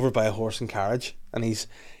legs run over by a horse and carriage, and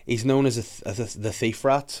he's known as the thief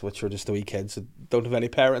rats, which are just the wee kids that don't have any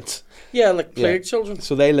parents. Yeah, like plague children.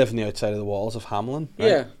 So they live on the outside of the walls of Hamelin, right?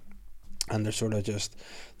 Yeah. And they're sort of just,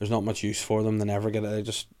 there's not much use for them. They never get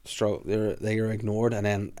it. They are ignored. And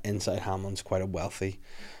then inside Hamelin's quite a wealthy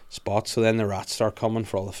spot. So then the rats start coming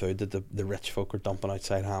for all the food that the rich folk are dumping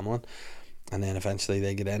outside Hamelin. And then eventually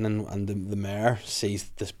they get in, and the mayor sees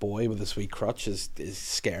this boy with this wee crutch is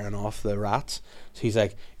scaring off the rats. So he's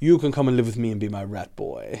like, you can come and live with me and be my rat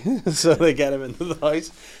boy. So they get him into the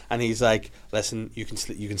house, and he's like, listen, you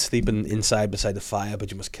can sleep inside beside the fire,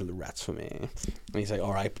 but you must kill the rats for me. And he's like,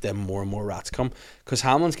 all right. But then more and more rats come, because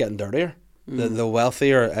Hamelin's getting dirtier. The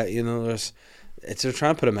wealthier, they're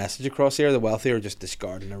trying to put a message across here. The wealthy are just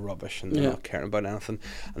discarding their rubbish, and they're not caring about anything.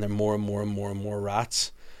 And there are more and more and more and more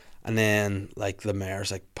rats. And then, like, the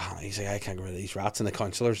mayor's like, he's like, I can't get rid of these rats. And the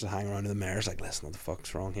councillors that hang around, and the mayor's like, listen, what the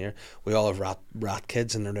fuck's wrong here? We all have rat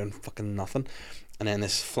kids, and they're doing fucking nothing. And then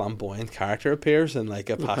this flamboyant character appears in,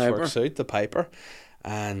 like, a patchwork suit, the Piper.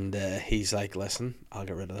 And he's like, listen, I'll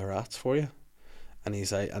get rid of the rats for you. And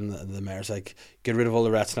he's like, and the mayor's like, get rid of all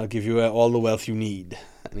the rats and I'll give you all the wealth you need.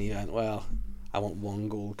 And he went, well, I want 1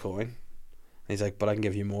 gold coin. And he's like, but I can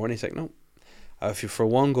give you more. And he's like, no, if you for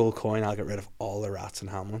 1 gold coin, I'll get rid of all the rats in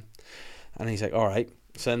Hamlin. And he's like, all right.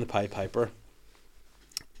 So then the Pied Piper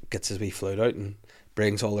gets his wee flute out and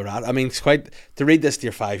brings all the rats. I mean, it's quite, to read this to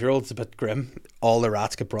your 5-year-old, it's a bit grim. All the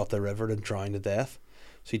rats get brought to the river and drowned to death.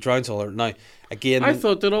 So he drowns all their... Now, again... I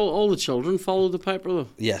thought that all the children followed the Piper, though.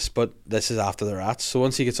 Yes, but this is after the rats. So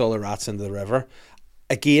once he gets all the rats into the river,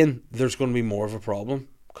 again, there's going to be more of a problem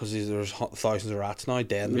because there's thousands of rats now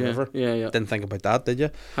dead in the river. Yeah. Didn't think about that, did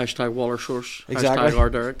you? Hashtag water source. Exactly. Hashtag our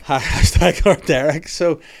Derek. Hashtag our Derek.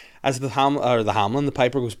 So as the Hamlin, the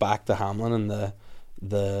Piper goes back to Hamlin, and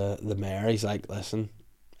the mayor, he's like, listen,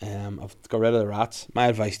 I've got rid of the rats. My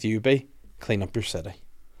advice to you be, clean up your city.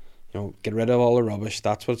 You know, get rid of all the rubbish.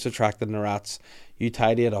 That's what's attracting the rats. You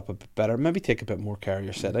tidy it up a bit better. Maybe take a bit more care of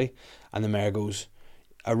your city. And the mayor goes,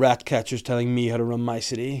 a rat catcher's telling me how to run my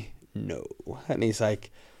city? No. And he's like,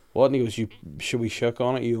 what? And he goes, should we shook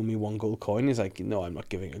on it? You owe me 1 gold coin. He's like, no, I'm not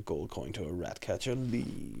giving a gold coin to a rat catcher.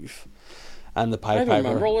 Leave. And the Pied Piper... I don't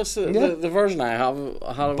remember all this. The version I had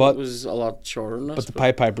of it was a lot shorter than this. But the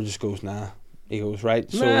Pied Piper just goes, nah. He goes, right.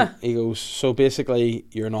 So Nah. he goes, so basically,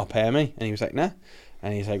 you're not paying me. And he was like, nah.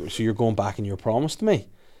 And he's like, so you're going back on your promise to me?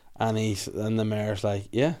 And the mayor's like,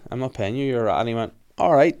 yeah, I'm not paying you. You're... And he went,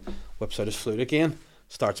 all right. Whips out his flute again,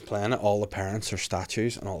 starts playing it. All the parents are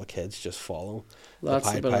statues, and all the kids just follow That's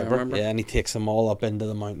the Pied the bit I Piper. remember. Yeah, and he takes them all up into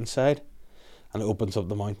the mountainside, and it opens up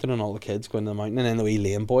the mountain, and all the kids go into the mountain, and then the wee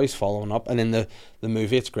lame boys following up. And in the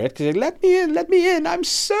movie, it's great because he's like, let me in, I'm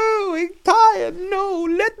so tired. No,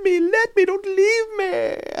 let me, don't leave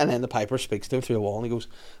me. And then the Piper speaks to him through the wall, and he goes,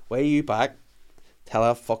 way you back? Tell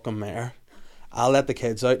that fucking mayor I'll let the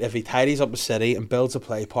kids out if he tidies up the city and builds a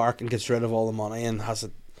play park and gets rid of all the money and has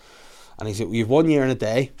it. And he's like, you've 1 year and a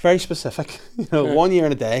day, very specific. 1 year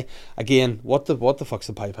and a day. Again, what the fuck's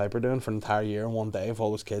the Pied Piper doing for an entire year and 1 day of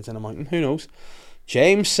all those kids in a mountain? Who knows?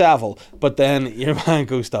 James Savile. But then your man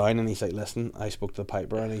goes down and he's like, listen, I spoke to the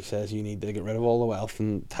Piper and he says you need to get rid of all the wealth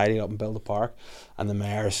and tidy it up and build a park. And the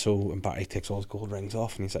mayor is so embarrassed, he takes all his gold rings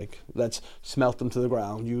off and he's like, let's smelt them to the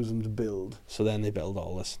ground, use them to build. So then they build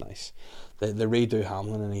all this nice. They redo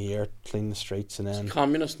Hamlin in a year, clean the streets, and then...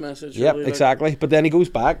 Communist message. Yep, really, exactly. But then he goes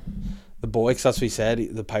back. The boy, because that's what he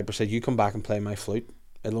said, the Piper said, you come back and play my flute.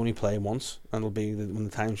 It'll only play once, and it'll be when the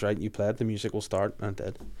time's right, you play it, the music will start, and it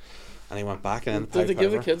did. And he went back, and then the Did they Pied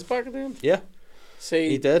give the Piper- kids back at the end? Yeah, See,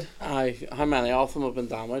 he did. how many of them have been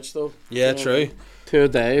damaged, though? Yeah, You know, true. 2 a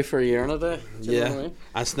day for a year and a day. Do you know what I Yeah. mean?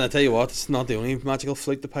 And I tell you what, it's not the only magical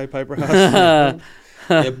flute the Pied Piper has.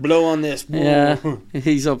 You blow on this. Yeah,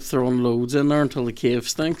 he's up throwing loads in there until the cave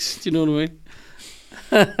stinks. Do you know what I mean?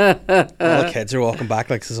 All the kids are walking back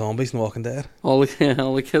like the zombies in Walking Dead. All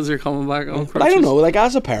the kids are coming back on But I don't know, like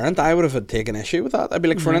as a parent, I would have taken issue with that. I'd be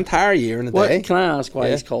like, for an entire year and a What, day. can I ask why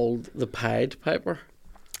Yeah. he's called the Pied Piper?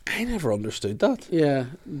 I never understood that. Yeah,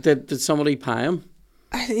 did somebody pie him?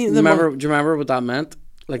 Do Do you remember what that meant?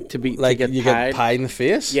 Like to like get you pied? get pie in the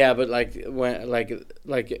face? Yeah, but like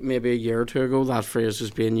maybe a year or two ago, that phrase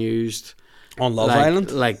was being used On Love like,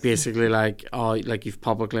 Island? like basically like, oh, like you've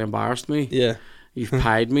publicly embarrassed me. Yeah. You've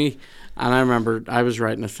pied me. And I remember I was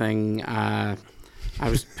writing a thing, I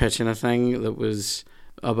was pitching a thing that was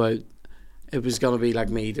about, it was going to be like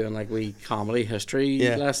me doing like wee comedy history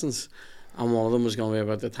lessons. And one of them was going to be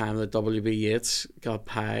about the time that W.B. Yeats got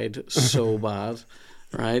pied so bad,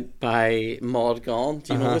 right, by Maud Gonne.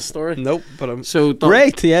 Do you know this story? Nope, but I'm... So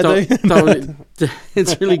Great, yeah,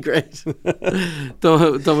 it's really great.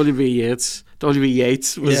 W.B. Yeats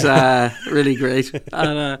was really great,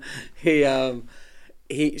 and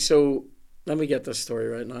he. So let me get this story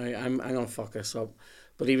right now. I'm gonna fuck this up,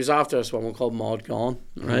 but he was after this woman called Maud Gonne,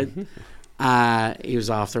 right? He was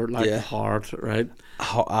after like hard, right?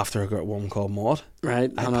 After a woman called Maud.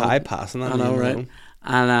 Right, I passing that. I know, right?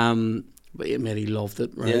 And but he loved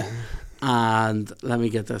it, right? Yeah. And let me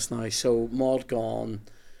get this now. So Maud Gonne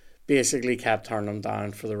basically kept turning him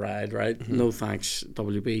down for the ride, right? No thanks,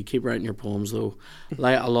 WB. Keep writing your poems though.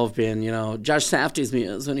 Like I love being, Judge Safdie's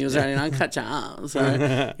muse when he was writing Uncut Jazz.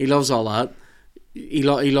 Right? He loves all that. He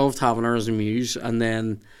loved having her as a muse. And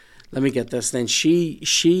then let me get this. Then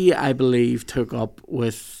she I believe took up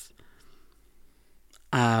with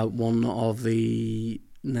one of the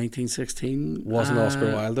 1916. Wasn't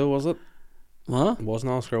Oscar Wilde though, was it? What? It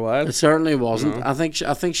wasn't Oscar Wilde. It certainly wasn't. No. I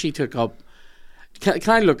think she took up. Can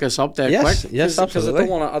I look this up there Yes, quick? yes, absolutely.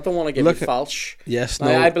 Because I don't want to give Look you false. Yes, Now,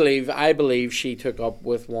 no. I believe she took up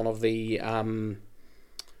with one of the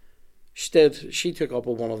She did. She took up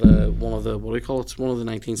with one of the what do you call it? It's one of the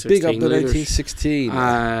 1916 Big up the leaders. 1916.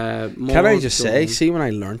 Can I just say, see, when I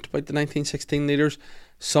learnt about the 1916 leaders,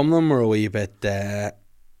 some of them were a wee bit. They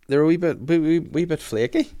were a wee bit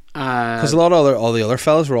flaky. Because a lot of all the other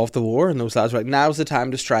fellas were off the war, and those lads were like, now's the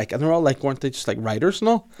time to strike, and they're all like, weren't they just like writers and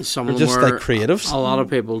all? Some they're of them just were, like creatives. A lot of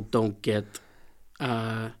people don't get.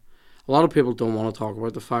 A lot of people don't want to talk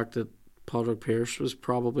about the fact that Padraig Pearse was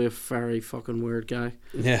probably a very fucking weird guy.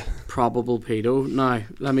 Yeah. Probable pedo. Now,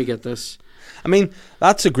 let me get this. I mean,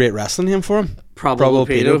 that's a great wrestling name for him. Probable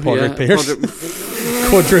pedo. Padraig Pearse.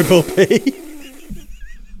 Quadruple P.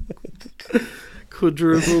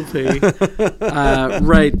 Quadruple P.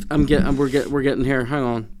 Right, we're getting here. Hang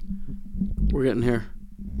on, we're getting here.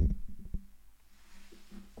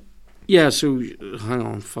 Yeah, so hang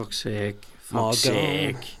on. Fuck's sake. Fuck's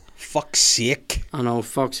sake. I know.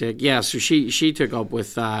 Fuck's sake. Yeah, so she took up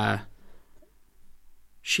with John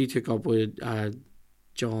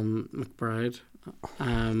McBride.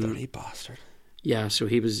 Dirty bastard. Yeah, so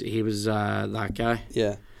he was that guy.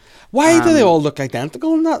 Yeah. Why do they all look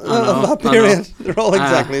identical in that period? They're all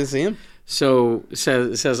exactly the same. So it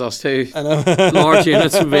says us too. I know. Large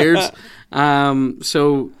units of beards.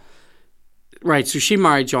 So she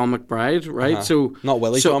married John McBride, right? Uh-huh. So not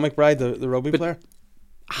Willie John McBride, the rugby player.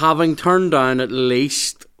 Having turned down at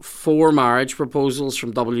least 4 marriage proposals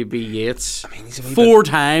from W.B. Yeats. I mean, he's 4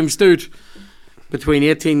 times, dude. Between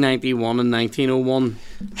 1891 and 1901,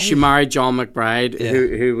 she married John McBride,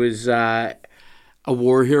 who was a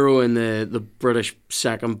war hero in the British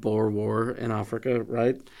Second Boer War in Africa,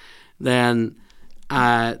 right? Then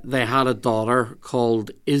they had a daughter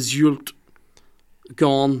called Iseult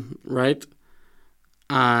Gone, right?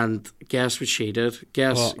 And guess what she did?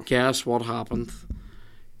 Guess what happened?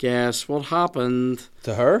 Guess what happened?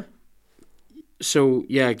 To her? So,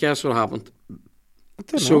 yeah, guess what happened? I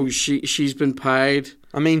don't So know. she's been paid.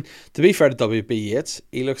 I mean, to be fair to W.B. Yeats,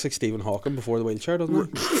 he looks like Stephen Hawking before the wheelchair,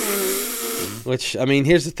 doesn't he? Which, I mean,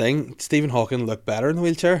 here's the thing. Stephen Hawking looked better in the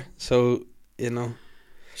wheelchair. So, you know.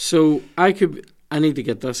 So, I need to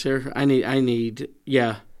get this here. I need,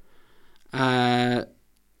 yeah.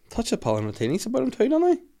 Touch of Pauline Martini's about him too,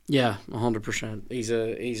 don't he? Yeah, 100%. He's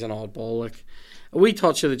an oddball. Like, a wee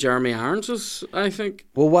touch of the Jeremy Ironses, I think.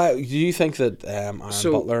 Well, why do you think that Aaron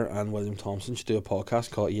Butler and William Thompson should do a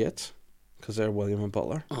podcast called Yeats? Because they're William and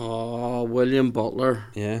Butler. Oh, William Butler.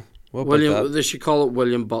 Yeah. What about William. that? They should call it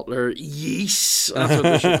William Butler. Yes, that's what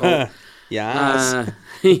they should call it. Yes.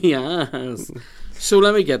 Yes. So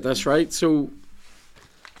let me get this right. So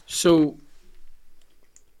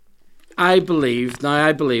I believe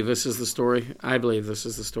this is the story.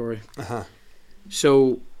 Uh-huh.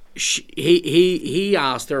 So he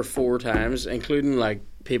asked her 4 times, including like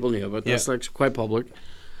people knew about this, like quite public.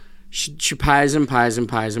 She pies him.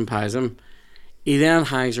 He then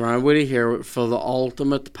hangs around. What do you hear for the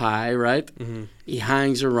ultimate pie, right? Mm-hmm. He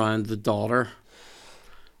hangs around the daughter,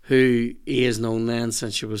 who he has known then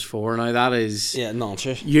since she was 4. Now that is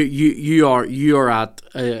nonsense. You are at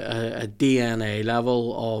a DNA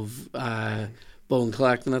level of bone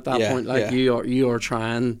collecting at that point. Like you are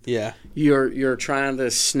trying. Yeah. You're trying to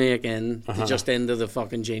snake in to just into the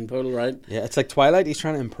fucking gene pool, right? Yeah, it's like Twilight. He's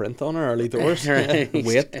trying to imprint on her early doors. Right.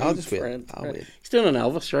 Wait, I'll just wait. Wait. He's doing an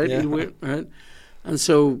Elvis, right? Yeah. He'll wait, right? And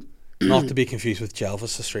so, not to be confused with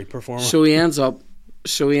Jelvis, the street performer. So he ends up.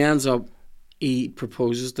 He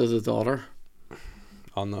proposes to the daughter.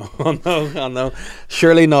 Oh no!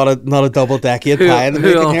 Surely not a double decade pie in the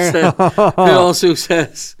making here. Who also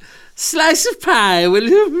says, "Slice of pie, will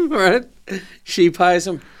you?" Right? She pies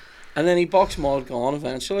him, and then he bucks Maud gone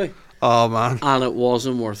eventually. Oh man! And it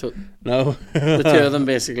wasn't worth it. No. The 2 of them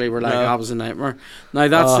basically were like, "That was a nightmare." Now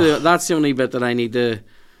that's the only bit that I need to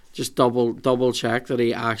just double check that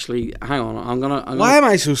he actually. Hang on, I'm gonna. Why am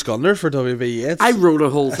I so scunder for WB Yates? I wrote a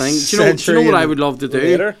whole thing. Do you know what I would love to do?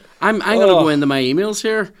 Later? I'm gonna go into my emails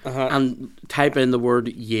here and type in the word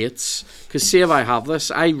Yates, because see if I have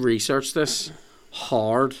this. I researched this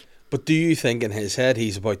hard. But do you think in his head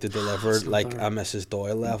he's about to deliver like a Mrs.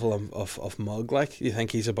 Doyle level of mug? Like, you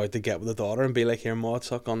think he's about to get with the daughter and be like, "Here, Maud,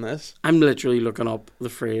 suck on this"? I'm literally looking up the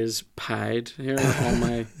phrase "pied" here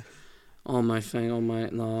on my thing.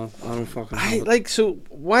 No, I don't fucking have it. Like, so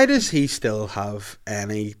why does he still have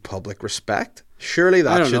any public respect? Surely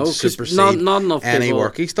that should supersede not enough any people,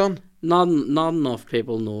 work he's done. Not enough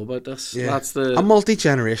people know about this. Yeah. That's the a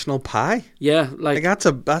multi-generational pie. Yeah, like that's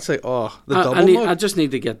the double mug. I just need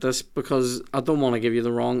to get this because I don't want to give you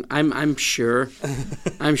the wrong. I'm sure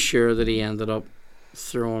that he ended up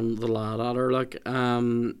throwing the lad at her. Like,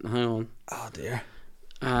 hang on. Oh dear.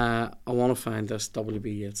 I want to find this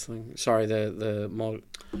WB Yates thing. Sorry, the mug.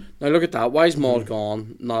 Now look at that. Why is Maud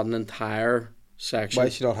gone? Not an entire section. Why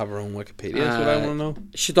does she not have her own Wikipedia? That's what I want to know.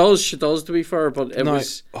 She does, to be fair, but it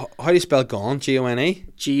was... How do you spell gone? G-O-N-E?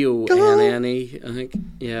 G-O-N-N-E, I think.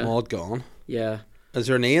 Yeah. Maud gone. Yeah. Is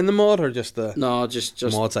there an E in the Maud or just the... No, just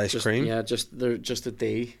Maud's ice cream? Yeah, just a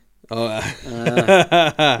D. Oh,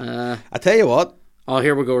 I tell you what. Oh,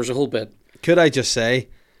 here we go. There's a whole bit. Could I just say,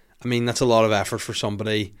 I mean, that's a lot of effort for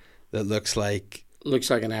somebody that looks like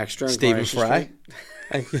an extra. Stephen Fry.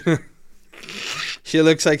 She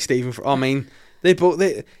looks like Stephen Fry. I mean, he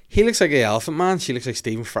looks like the Elephant Man. She looks like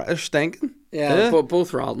Stephen Fry. They're stinking. Yeah, but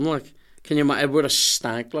both rotten. Like, can you imagine? It would have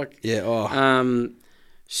stank. Like, yeah. Oh.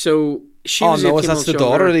 So she. Oh was no, that's the younger.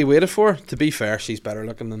 daughter they waited for. To be fair, she's better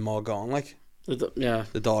looking than Maud Gone. Like, yeah,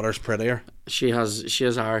 the daughter's prettier. She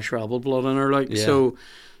has Irish rebel blood in her. Like, yeah.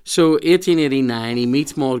 So 1889, he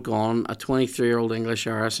meets Maud Gone, a 23-year-old English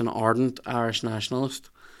heiress, an ardent Irish nationalist.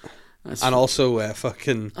 And also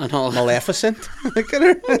fucking Maleficent. Look at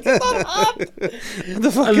her. What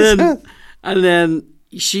the fuck is that? And then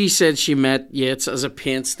she said she met Yeats as a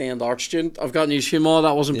paint-stained art student. I've got news for you, Ma,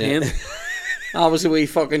 that wasn't paint. That was a wee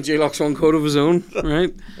fucking Dulux one coat of his own,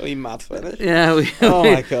 right? A wee matte finish. Yeah.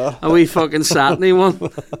 My God. A wee fucking satiny one.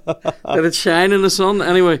 Did it shine in the sun?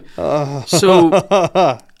 Anyway. So,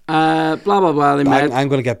 blah, blah, blah. They met. I'm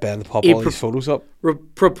going to get Ben to pop all these photos up.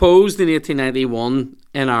 Proposed in 1891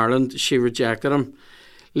 in Ireland. She rejected him.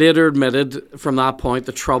 Later admitted from that point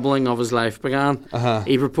the troubling of his life began.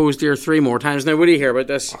 He proposed to her 3 more times. Now, what do you hear about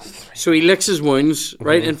this? So he licks his wounds,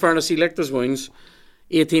 right? In fairness, he licked his wounds.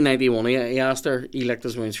 1891, he asked her. He licked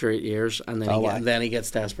his wounds for 8 years, and then he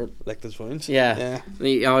gets desperate. Licked his wounds? Yeah.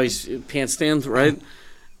 He's paint stained, right?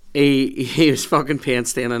 he was fucking paint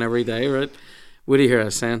staining every day, right? What do you hear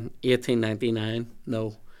us saying? 1899?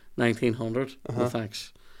 No. 1900? No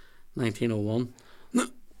thanks. 1901?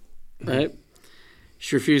 Right?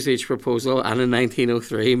 She refused each proposal, and in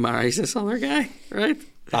 1903 marries this other guy, right?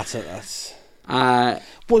 That's it.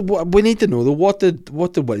 We need to know though. What did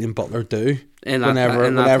William Butler do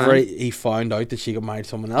whenever he found out that she got married to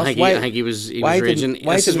someone else? I think he was raging.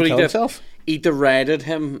 Why did he kill himself? He derided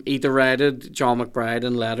him. He derided John McBride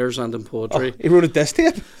in letters and in poetry. He wrote a diss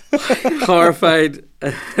tape.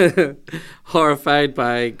 horrified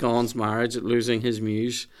by Gone's marriage at losing his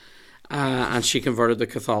muse, and she converted to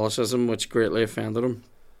Catholicism, which greatly offended him.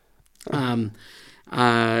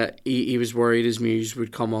 He was worried his muse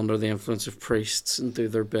would come under the influence of priests and do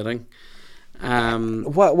their bidding.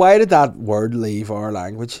 Why did that word leave our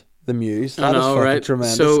language? The muse. That is fucking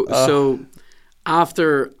tremendous. So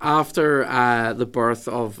after the birth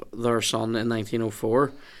of their son in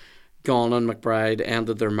 1904, Gone and McBride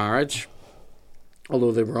ended their marriage,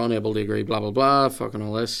 although they were unable to agree. Blah blah blah. Fucking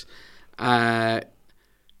all this.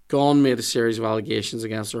 Gone made a series of allegations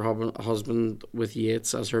against her husband, with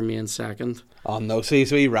Yeats as her main second. Oh no, so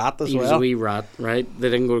he's a wee rat as well. He was a wee rat, right? They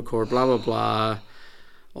didn't go to court, blah blah blah.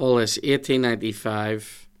 All this.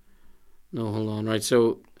 1895. No, hold on, right?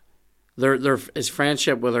 So his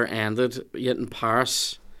friendship with her ended yet in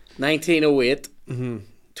Paris. 1908.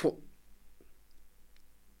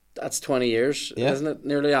 That's 20 years, isn't it?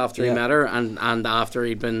 Nearly after he met her, and after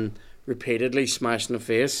he'd been repeatedly smashed in the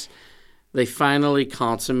face. They finally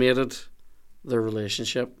consummated their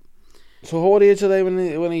relationship. So what age are they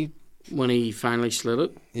when he finally slit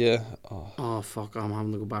it? Yeah. Oh fuck! I'm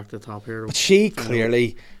having to go back to the top here. But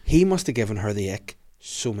he must have given her the ick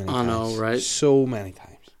so many times. I know, right? So many times.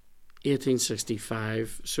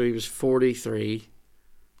 1865. So he was 43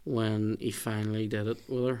 when he finally did it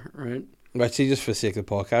with her, right? Right. See, just for the sake of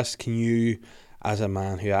the podcast, can you, as a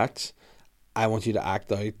man who acts, I want you to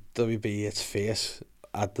act out WB its face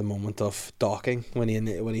at the moment of docking when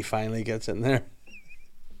he finally gets in there.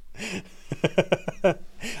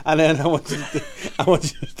 And then I want you to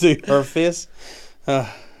do her face. What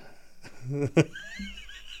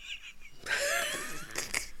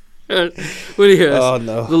do you hear? Oh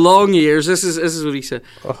no! The long years. This is what he said.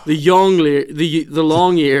 The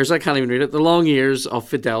long years. I can't even read it. The long years of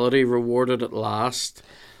fidelity rewarded at last,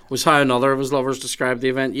 was how another of his lovers described the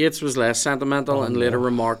event. Yeats was less sentimental and later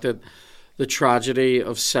remarked that the tragedy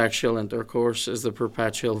of sexual intercourse is the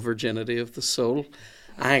perpetual virginity of the soul.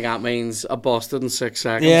 I think that means a busted in 6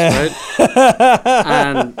 seconds, right?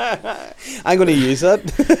 And I'm going to use that.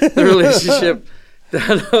 The relationship.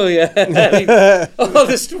 Oh yeah. What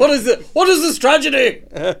is this tragedy?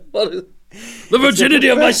 What is the virginity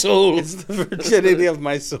of my soul? It's the virginity of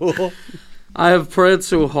my soul. I have prayed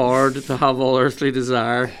so hard to have all earthly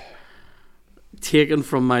desire taken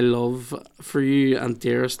from my love for you, and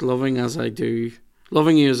dearest, loving you as I do,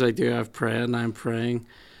 I've prayed, and I'm praying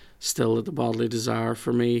still that the bodily desire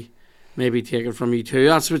for me maybe take it from you too.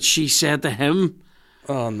 That's what she said to him.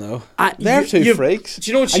 Oh no, they're two freaks. Do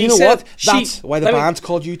you know what and she you know said? what? That's why the band's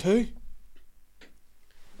called U2.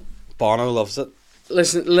 Bono loves it.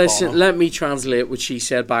 Listen. Bono. Let me translate what she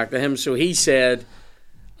said back to him. So he said,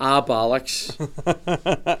 bollocks.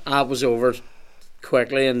 That was over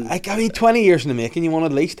quickly. And I mean, 20 years in the making. You want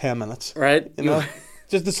at least 10 minutes, right? You know,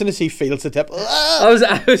 just as soon as he feels the tip.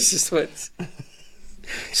 I was just with.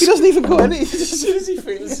 He doesn't even go in. As soon as he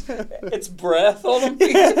feels its breath on him.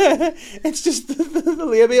 It's just the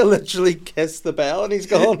lady will literally kiss the bell and he's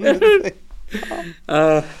gone.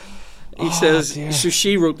 He says, dear. so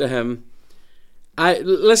she wrote to him,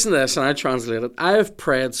 listen to this and I translate it. I have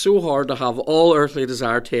prayed so hard to have all earthly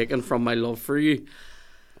desire taken from my love for you.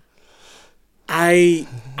 I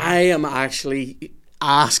am actually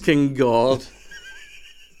asking God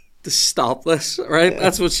to stop this, right?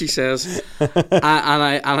 That's what she says. and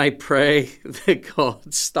I pray that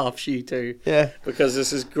God stops you too. Yeah. Because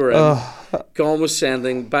this is grim. God was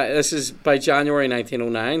sending, this is by January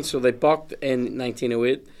 1909, so they bucked in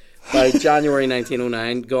 1908. By January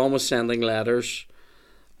 1909, God was sending letters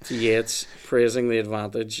to Yeats praising the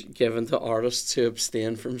advantage given to artists to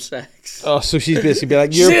abstain from sex. Oh, so she's basically be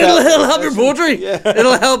like, it'll help your poetry. Yeah.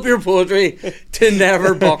 It'll help your poetry to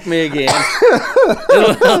never buck me again.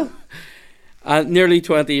 It'll help. Nearly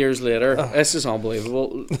 20 years later, this is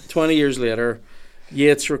unbelievable. 20 years later,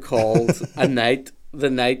 Yeats recalled the night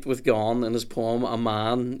with Gone in his poem A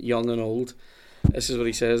Man, Young and Old. This is what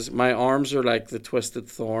he says: my arms are like the twisted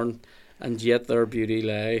thorn, and yet their beauty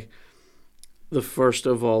lay. The first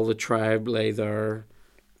of all the tribe lay there,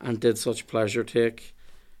 and did such pleasure take.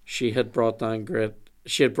 She had brought great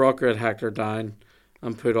Hector down,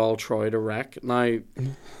 and put all Troy to wreck. Now,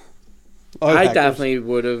 I definitely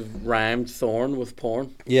would have rhymed thorn with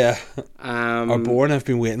porn. Yeah. Or born. I've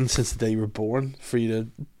been waiting since the day you were born for you to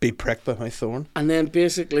be pricked by my thorn. And then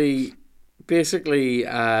basically,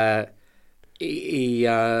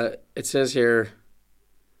 it says here,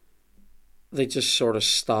 they just sort of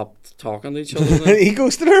stopped talking to each other. He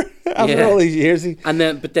ghosted her after all these years.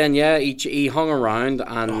 He hung around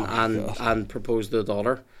and proposed to the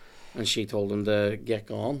daughter, and she told him to get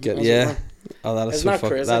gone. Oh, that is Isn't so that fucking.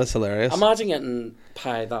 crazy? That is hilarious. Imagine getting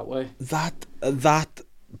pied that way. That desperate.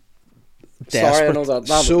 Sorry, I know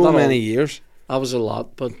that many years. That was a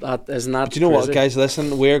lot, but that isn't that. But you know crazy? what, guys?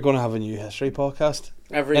 Listen, we're going to have a new history podcast.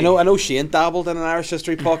 I I know Shane dabbled in an Irish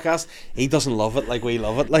history podcast. He doesn't love it like we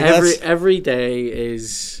love it. Like every day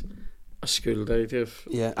is a school day, Dave.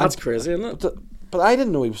 Yeah, that's crazy, isn't it? But I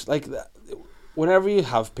didn't know he was like. Whenever you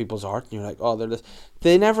have people's art and you're like, oh, they're this,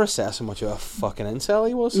 they never assess how much of a fucking incel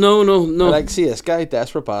he was. No. They're like, see this guy,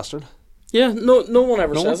 desperate bastard. Yeah, no one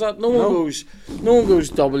ever says that. No one goes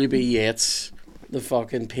WB Yeats, the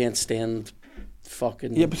fucking paint stained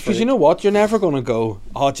fucking. Yeah, because you know what? You're never going to go,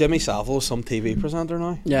 oh, Jimmy Savile is some TV presenter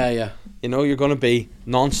now. Yeah. You know, you're going to be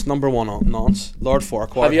nonce, number one on nonce, Lord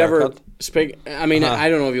Farquhar. Have you haircut. I mean, I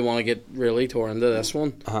don't know if you want to get really tore into this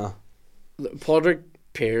one. Padraig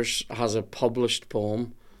Pearse has a published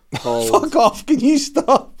poem called. Fuck off! Can you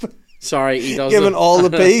stop? Sorry, he does. Giving all the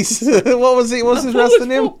piece. What was he? What's his rest of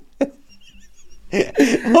name? What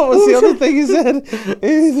was the other thing he said?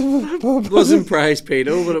 It wasn't prize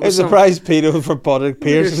pedo, but it was a prize pedo for Padraig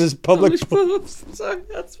Pearse in his published poems. Sorry,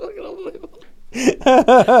 that's fucking unbelievable. He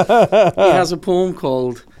has a poem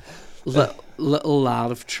called "Little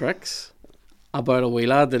Lad of Tricks" about a wee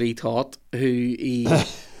lad that he taught who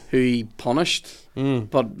he punished,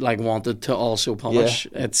 but like wanted to also punish.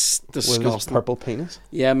 Yeah. It's disgusting. With his purple penis.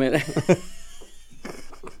 Yeah, man.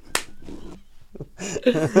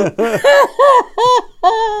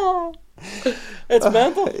 It's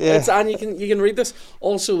mental. Yeah. And you can read this.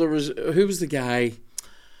 Also, who was the guy?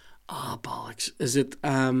 Bollocks. Is it?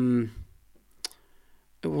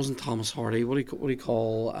 It wasn't Thomas Hardy. What do you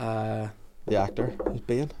call the actor? Who's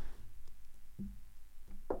being?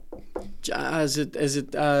 Is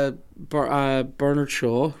it Bernard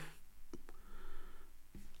Shaw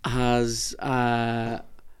has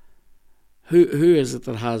who is it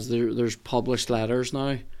that has there's published letters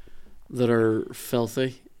now that are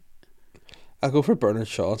filthy? I'll go for Bernard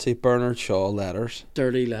Shaw. See Bernard Shaw letters.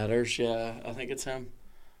 Dirty letters, yeah. I think it's him.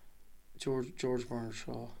 George Bernard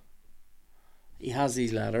Shaw. He has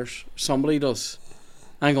these letters. Somebody does.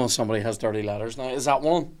 I'm going somebody has dirty letters now. Is that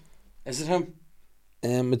one? Is it him?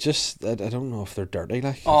 It just I don't know if they're dirty.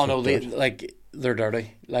 Like they're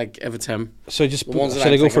dirty. Like if it's him. So should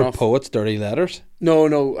I go for poets' dirty letters?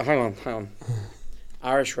 No. Hang on.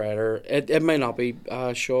 Irish writer. It may not be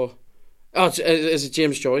Shaw. Oh, is it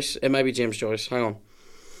James Joyce? It might be James Joyce. Hang on.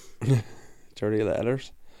 Dirty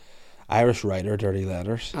letters. Irish writer, dirty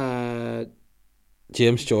letters.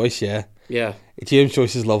 James Joyce, yeah. Yeah. James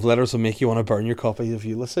Joyce's love letters will make you want to burn your copy of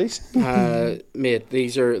Ulysses. Mate,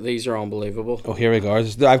 these are unbelievable. Oh, here we go.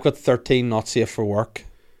 I've got 13 not safe for work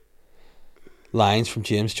lines from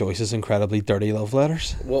James Joyce's incredibly dirty love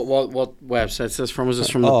letters. What website is this from? Is this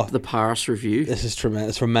from the Paris Review? This is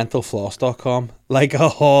tremendous. It's from mentalfloss.com. Like a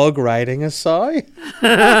hog riding a sow.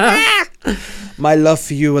 My love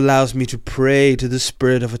for you allows me to pray to the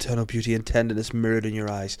spirit of eternal beauty and tenderness mirrored in your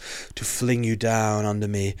eyes, to fling you down under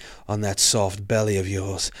me on that soft belly of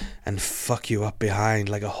yours and fuck you up behind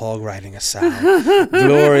like a hog riding a sow,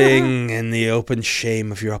 glorying in the open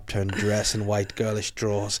shame of your upturned dress and white girlish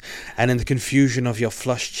drawers, and in the confusion of your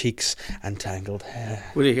flushed cheeks and tangled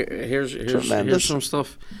hair. Well, here's some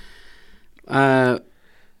stuff.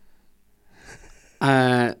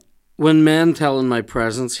 When men tell in my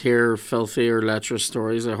presence hear filthy or lecherous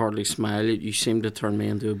stories, I hardly smile. You seem to turn me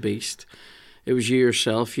into a beast. It was you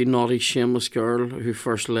yourself, you naughty, shameless girl, who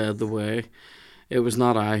first led the way. It was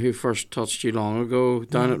not I who first touched you long ago,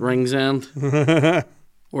 down at Ring's End.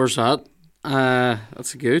 Where's that?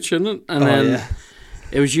 That's a good, shouldn't it? And then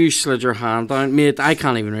it was you slid your hand down. Mate, I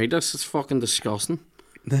can't even read this. It's fucking disgusting.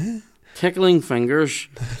 Tickling fingers,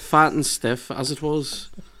 fat and stiff as it was.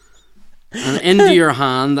 And into your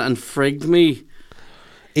hand and frigged me.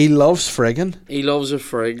 He loves frigging. He loves a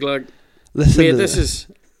frig. Like, listen, mate, this is.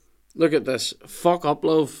 Look at this. Fuck up,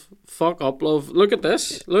 love. Fuck up, love. Look at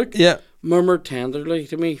this. Look. Yeah. Murmur tenderly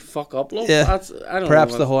to me. Fuck up, love. Yeah. I don't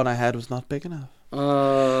Perhaps know the horn I had was not big enough.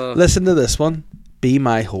 Listen to this one. Be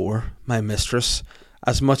my whore, my mistress,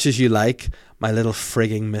 as much as you like, my little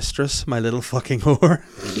frigging mistress, my little fucking whore.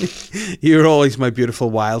 You're always my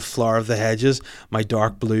beautiful wild flower of the hedges, my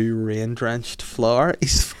dark blue rain-drenched flower.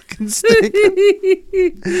 He's fucking stinking.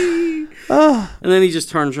 And then he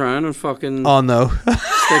just turns around and fucking... Oh, no.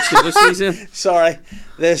 Sticks Ulysses in. Sorry.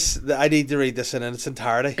 I need to read this in its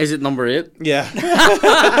entirety. Is it number 8? Yeah.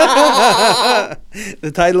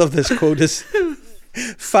 The title of this quote is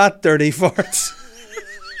Fat Dirty Farts.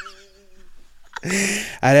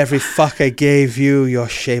 At every fuck I gave you, your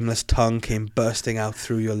shameless tongue came bursting out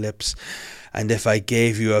through your lips. And if I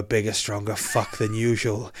gave you a bigger, stronger fuck than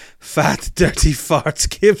usual, fat, dirty farts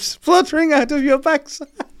came spluttering out of your backside.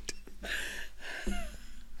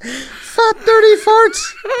 Fat, dirty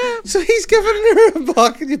farts. So he's giving her a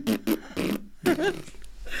buck.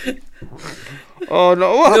 Oh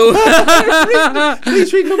no!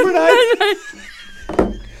 Please read number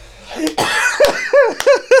 9.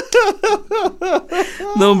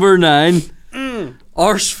 Number 9.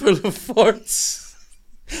 Arse full of farts.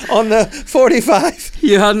 On the 45.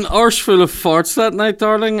 You had an arse full of farts that night,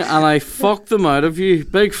 darling, and I fucked them out of you.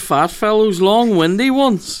 Big fat fellows, long windy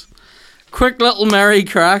ones. Quick little merry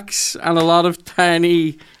cracks, and a lot of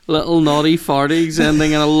tiny little naughty farties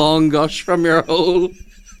ending in a long gush from your hole.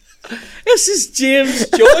 This is James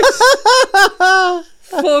Joyce.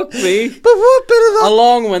 Fuck me. But what bit of that? A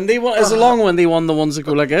long windy one. Is a long windy one the ones that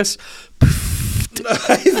go like this?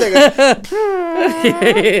 Yeah.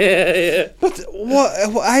 But what?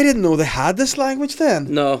 I didn't know they had this language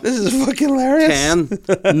then. No. This is fucking hilarious.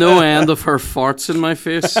 10. No end of her farts in my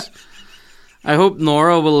face. I hope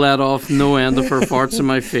Nora will let off no end of her farts in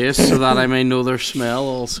my face so that I may know their smell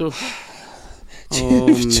also.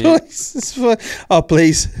 James Joyce. Oh,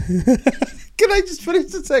 please. Can I just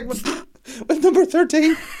finish the segment with number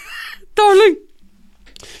 13?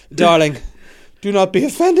 Darling, do not be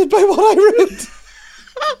offended by what I wrote.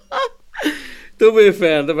 Don't be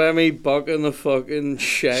offended by me bucking the fucking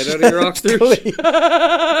shit out of your oxters.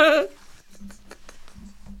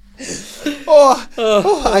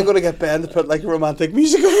 I'm going to get Ben to put like romantic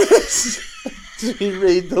music over this to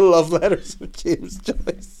read the love letters of James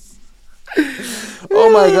Joyce.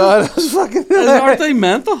 Oh my god, that was fucking hilarious. Aren't they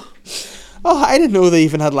mental? Oh, I didn't know they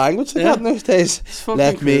even had language like that in those days.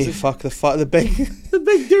 Let crazy. Me fuck the big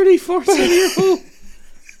dirty farts in your hole.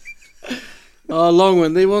 Oh, long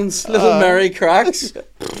windy ones, little merry cracks. Yeah.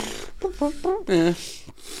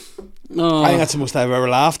 Oh. I think that's the most I've ever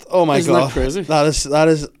laughed. Oh my Isn't god, that crazy? That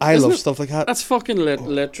is. I love stuff like that. That's fucking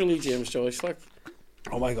literally James Joyce, like.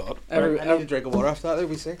 Oh my god. I Every need a drink of water after that. Let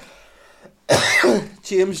me see.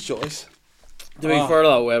 James Joyce. To be fair to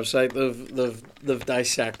that website, they've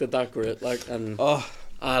dissected that great, like, and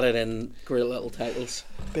added in great little titles.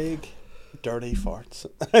 Big dirty farts.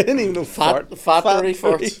 I didn't even know fat dirty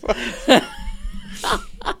farts.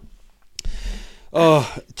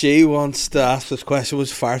 Oh, Jay wants to ask this question. We'll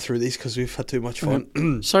fire through these because we've had too much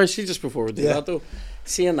fun. Sorry, just before we do that though,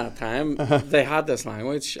 see in that time they had this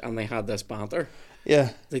language and they had this banter.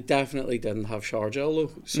 Yeah. They definitely didn't have shower gel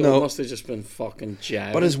though, so No. it must have just been fucking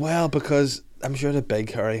jiving. But as well, because I'm sure the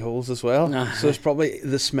big hairy holes as well. So there's probably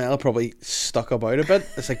the smell probably stuck about a bit.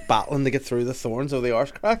 It's like battling to get through the thorns of the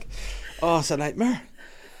arse crack. Oh, it's a nightmare.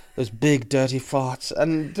 Those big dirty farts.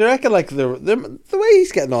 And do you reckon like the way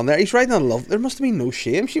he's getting on there, he's riding on love. There must have been no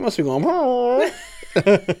shame. She must be going.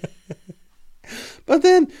 But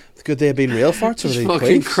then, could they have been real farts or were just they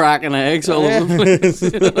fucking queefs? cracking eggs all over the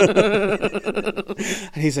place.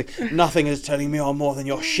 And he's like, nothing is turning me on more than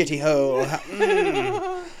your shitty hole.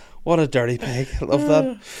 What a dirty pig. I love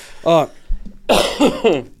that.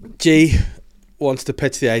 Oh, G wants to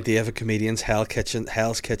pitch the idea of a comedian's Hell's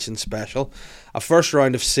Kitchen special. A first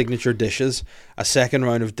round of signature dishes, a second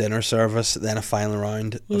round of dinner service, then a final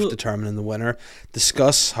round of determining the winner.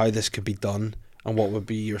 Discuss how this could be done and what would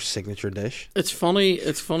be your signature dish. It's funny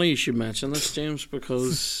you should mention this, James,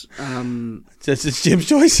 because It's Jim's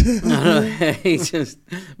choice. he just,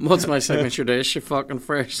 what's my signature dish? A fucking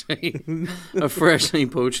freshly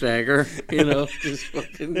poached egger, just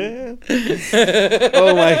fucking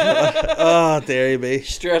Oh my god. Oh, dare you be.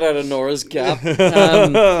 straight out of Nora's Gap,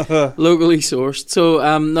 locally sourced. So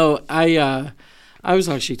no, I was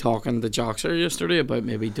actually talking to Joxer yesterday about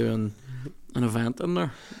maybe doing an event in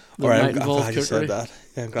there. All right, I'm might glad involve you said cookery. that.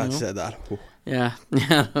 Yeah, I'm glad you said that. Oh. Yeah.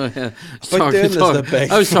 I was About doing this the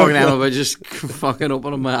big I was talking to him fuck- about just fucking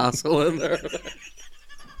opening my asshole in there.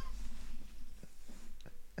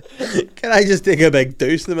 Can I just take a big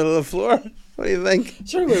deuce in the middle of the floor? What do you think?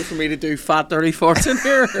 Is there a way for me to do fat, dirty farts in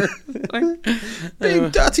here?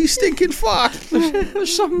 Big, dirty, stinking fart.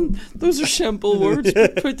 There's some. Those are simple words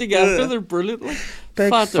but put together. They're brilliant. Like,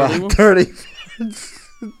 Big, fat, dirty one. dirty.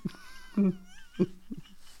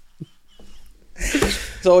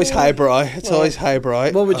 It's always highbrow. Always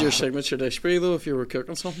highbrow. What would your signature dish be though if you were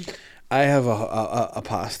cooking something? I have a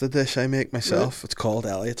pasta dish I make myself. It's called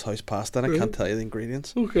Elliot's House Pasta, and I can't tell you the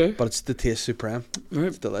ingredients. Okay. But it's the taste supreme. Right.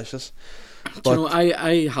 It's delicious. Do you know,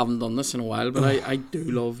 I haven't done this in a while, but I do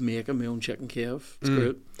love making my own chicken cave. It's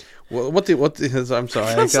great. Well, I'm sorry,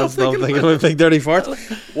 I can't stop stop thinking thinking about big dirty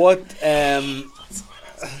farts. What?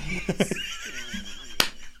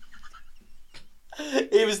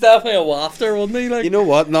 He was definitely a wafter, wasn't he? Like, You know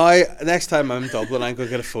what? Now, next time I'm in Dublin, I'm going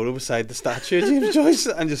to get a photo beside the statue of James Joyce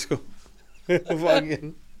and just go,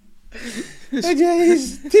 fucking. Do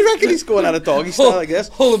you reckon he's going at a doggy style, I guess?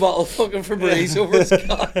 hold a bottle of fucking Febreze over his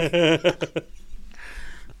cock.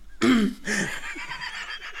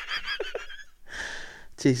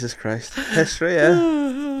 Jesus Christ. History, yeah.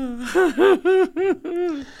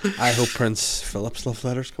 I hope Prince Philip's love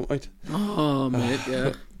letters come out. Oh, mate,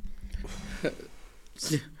 yeah.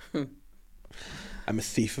 I'm a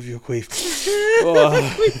thief of your queef. Oh.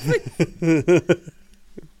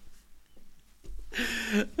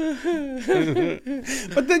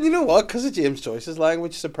 But then you know what? Because of James Joyce's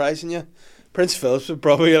language surprising you, Prince Philip's would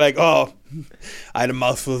probably be like, oh, I had a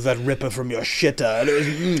mouthful of that ripper from your shitter. And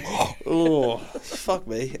it was, oh, fuck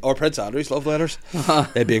me. Or Prince Andrew's love letters.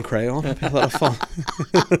 They'd be in crayon. It'd be a lot of fun.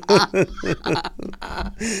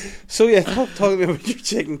 So yeah, talk to me about your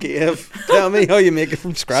chicken cave. Tell me how you make it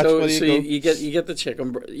from scratch. So, Where do you go? you get the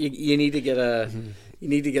chicken. You need to get a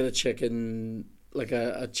chicken, like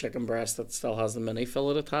a chicken breast that still has the mini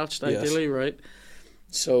fillet attached, Yes. ideally, right?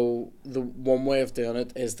 So the one way of doing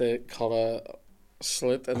it is to cut a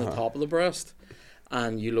slit in the top of the breast,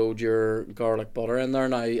 and you load your garlic butter in there.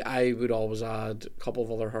 Now I would always add a couple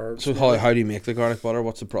of other herbs. So how do you make the garlic butter?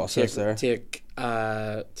 What's the process there? Take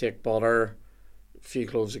butter, a few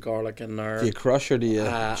cloves of garlic in there. Do you crush or do you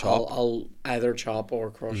chop? I'll either chop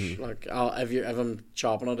or crush. Like if I'm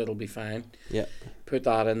chopping it, it'll be fine. Yeah. Put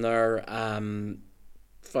that in there.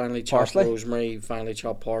 Finely chopped Parsley? rosemary. Finely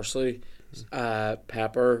chopped parsley.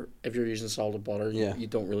 Pepper. If you're using salted butter, you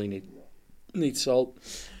don't really need salt.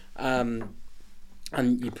 And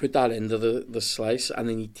you put that into the slice, and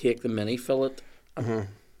then you take the mini fillet and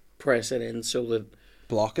press it in so that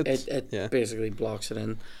Block it. it basically blocks it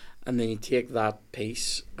in, and then you take that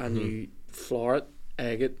piece and you flour it,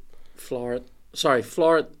 egg it, flour it. Sorry,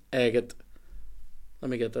 flour it, egg it. Let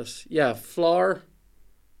me get this. Yeah, flour.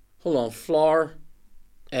 Hold on, flour,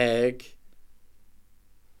 egg,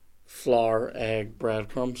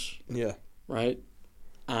 breadcrumbs. Yeah. Right,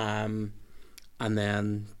 and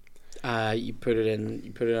then you put it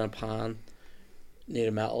in a pan. Need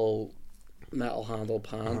a metal handle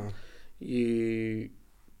pan. You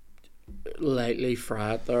lightly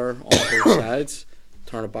fry it there on both sides.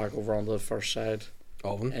 Turn it back over onto the first side.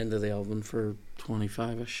 Oven. Into the oven for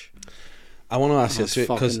 25ish. I want to ask you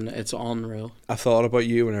because It's unreal. I thought about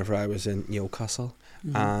you whenever I was in Newcastle,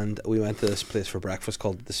 and we went to this place for breakfast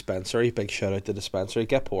called the Dispensary. Big shout out to Dispensary.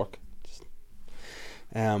 Get pork.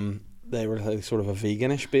 They were like sort of a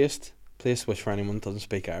veganish based place, which for anyone who doesn't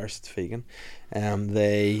speak Irish, it's vegan.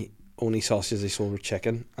 They only sausages they sold were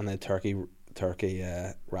chicken, and they had turkey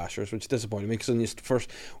rashers, which disappointed me because when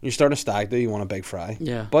you start a stag do, you want a big fry.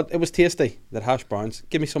 Yeah. But it was tasty. That hash browns.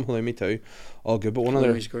 Give me some halloumi too. All good. But one of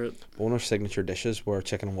their signature dishes were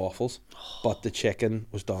chicken and waffles. But the chicken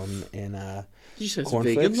was done in Did you say it's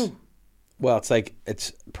cornflakes. vegan though? Well,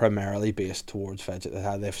 it's primarily based towards veg. They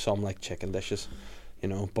have some like chicken dishes,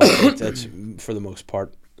 but it's for the most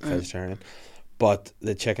part vegetarian. But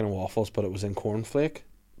the chicken and waffles, but it was in cornflake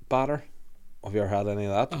batter. Have you ever had any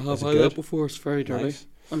of that? I have had that before. It's very dirty. Nice.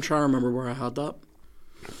 I'm trying to remember where I had that.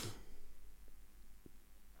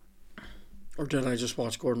 Or did I just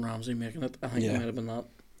watch Gordon Ramsay making it? I think it might have been that.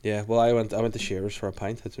 Yeah, well, I went to Shearer's for a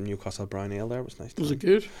pint. Had some Newcastle brown ale there. It was nice. Was it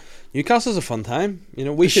good? Newcastle's a fun time.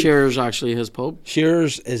 Shearer's actually his pub.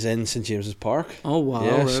 Shearer's is in St James's Park. Oh wow!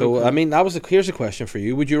 Yeah. Right, So okay. I mean, here's a question for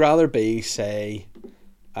you. Would you rather be, say,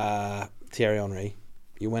 Thierry Henry?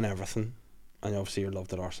 You win everything. And obviously you're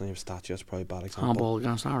loved at Arsenal. You have a statue. That's probably a bad example. Handball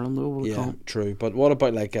against Ireland though. Yeah, true. But what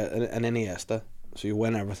about like an Iniesta? So you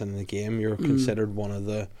win everything in the game. You're considered one of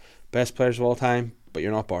the best players of all time, but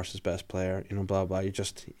you're not Barca's best player. Blah blah.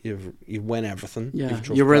 You win everything. Yeah,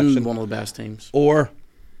 You've you're in one of the best teams. Or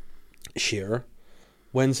Shearer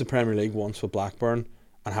wins the Premier League once with Blackburn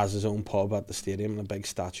and has his own pub at the stadium and a big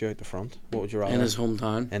statue out the front. What would you rather? In his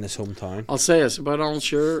hometown. In his hometown. I'll say this about Alan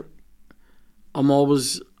Shearer. I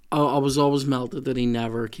was always melted that he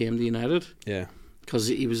never came to United. Yeah. Because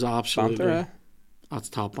he was absolutely... Banter, eh? That's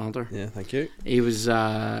top banter. Yeah, thank you. He was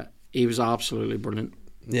absolutely brilliant.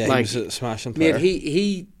 Yeah, he was a smashing player. Mate,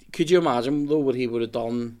 he could you imagine though what he would have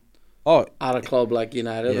done at a club like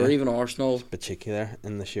United or even Arsenal? A bit cheeky there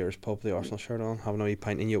in the Shearer's pub, the Arsenal shirt on, having a wee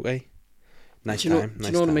pint in Yoke. Nice Do you time.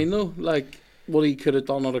 know what I mean though? Like what he could have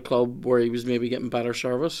done at a club where he was maybe getting better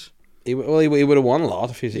service. He would have won a lot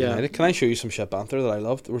if he was at United. Can I show you some shit banter that I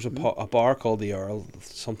loved? There was a bar called the Earl,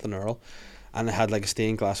 and it had like a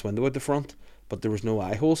stained glass window at the front, but there was no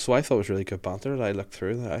eye holes, so I thought it was really good banter that I looked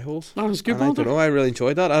through the eye holes. That was good and banter. I don't know, I really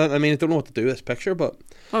enjoyed that. I mean, I don't know what to do with this picture, but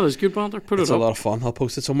that was good banter. It's a lot of fun. I'll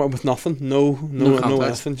post it somewhere with nothing, no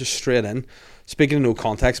anything, just straight in. Speaking of no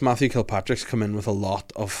context, Matthew Kilpatrick's come in with a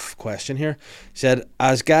lot of question here. He said,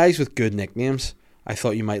 as guys with good nicknames, I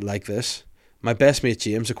thought you might like this. My best mate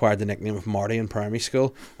James acquired the nickname of Marty in primary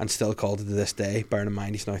school and still called it to this day, bearing in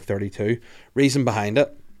mind he's now 32. Reason behind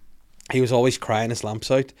it, he was always crying his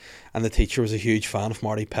lamps out, and the teacher was a huge fan of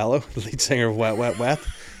Marty Pello, the lead singer of Wet Wet Wet.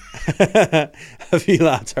 Have you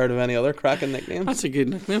lads heard of any other cracking nicknames? That's a good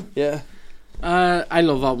nickname. Yeah. I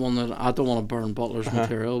love that one. That I don't want to burn Butler's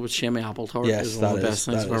material, but Shammy Apple Tart is one of the best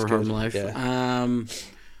things I've ever heard in my life. Yeah.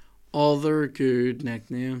 Other good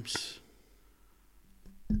nicknames.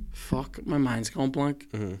 Fuck, my mind's gone blank.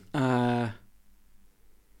 There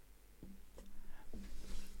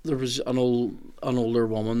was an older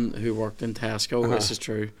woman who worked in Tesco. This is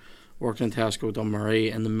true. Worked in Tesco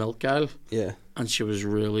Dunmurray in the milk aisle. Yeah. And she was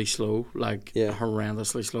really slow, like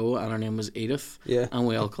horrendously slow. And her name was Edith. Yeah. And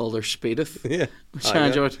we all called her Speedith. Yeah. Which I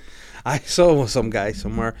enjoyed. I saw some guy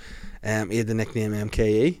somewhere. He had the nickname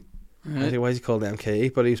MKE. Right. I don't know why he called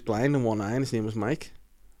MKE, but he was blind in one eye, and his name was Mike.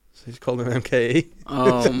 So he's called him MKE.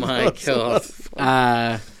 Oh my god.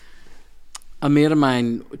 A mate of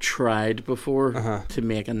mine tried before to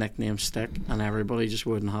make a nickname stick, and everybody just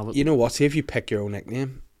wouldn't have it. You know what? See if you pick your own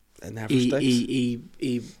nickname, it never sticks.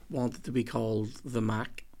 He wanted to be called the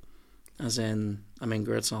Mac, as in,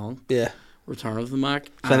 great song. Yeah. Return of the Mac.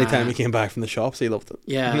 So anytime he came back from the shops, he loved it.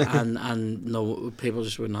 Yeah, and no, people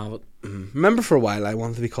just wouldn't have it. Remember for a while I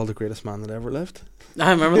wanted to be called the greatest man that ever lived. I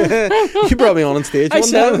remember that. You brought me on stage one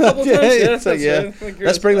said it a couple times. It's like,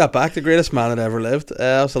 let's bring that back. The greatest man that ever lived.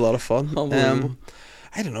 That was a lot of fun.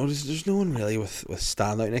 I don't know. There's no one really with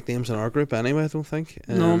standout nicknames in our group anyway. I don't think.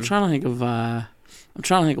 No, I'm trying to think of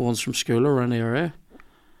ones from school around the area.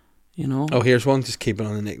 You know. Oh, here's one. Just keeping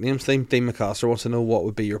on the nicknames theme. Dean McAllister wants to know what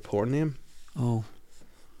would be your porn name. Oh.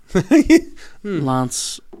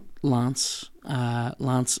 Lance,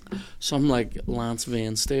 something like Lance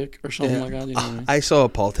Van Steak or something like that. You know what I mean? I saw a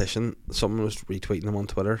politician. Someone was retweeting him on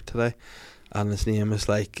Twitter today, and his name is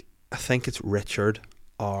I think it's Richard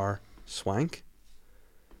R. Swank.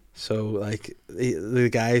 So the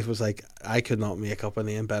guy was like, I could not make up a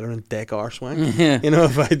name better than Dick R. Swank. Yeah. You know,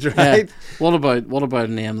 if I tried. Yeah. What about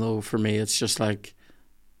a name though? For me, it's just like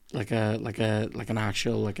an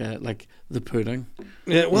actual like the pudding.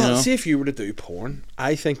 Yeah, well, see if you were to do porn,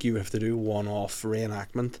 I think you would have to do one-off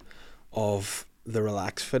reenactment of the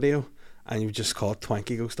Relax video, and you just call it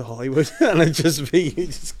Twanky Goes to Hollywood, and it just be you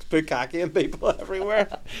just bukkake and people everywhere.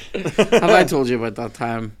 Have I told you about that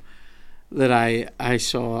time that I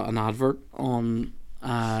saw an advert on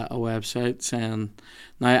a website saying,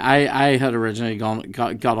 now I had originally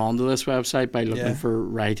got onto this website by looking for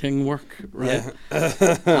writing work, right?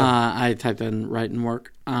 Yeah. I typed in writing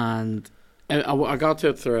work, and I got to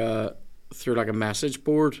it through like a message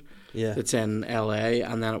board. Yeah. It's in LA,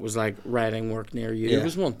 and then it was like writing work near you. It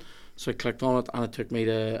was one. So I clicked on it, and it took me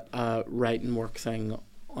to a writing work thing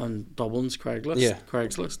on Dublin's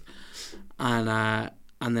Craigslist.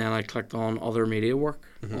 And then I clicked on other media work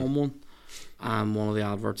on one. And one of the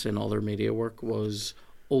adverts in other media work was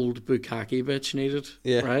old bukkake bitch needed.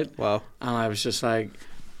 Yeah. Right? Wow. And I was just like,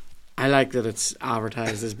 I like that it's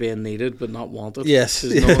advertised as being needed but not wanted. Yes.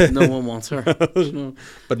 Because no one wants her.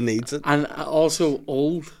 But needs it. And also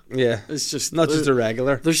old. Yeah. It's just not just a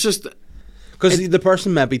regular. There's just, because the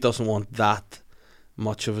person maybe doesn't want that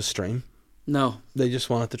much of a stream. No. They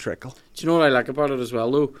just want it to trickle. Do you know what I like about it as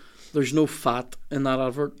well, though? There's no fat in that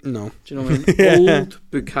advert. No. Do you know what I mean? Old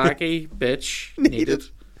bukkake bitch needed.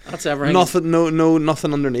 That's everything.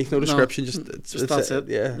 Nothing underneath. No description. Just that's it.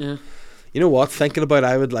 Yeah. You know what? Thinking about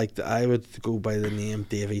it, I would go by the name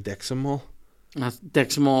Davy Dixon Mall.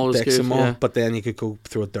 Dixon Mall is good. Yeah. But then you could go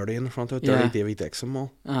throw a dirty in the front of it. Dirty Davy Dixon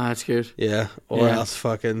Mall. Ah, that's good. Yeah. Or else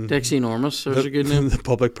fucking Dixie Enormous. There's a good name. The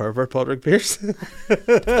public pervert, Patrick Pierce.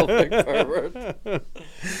 Public pervert.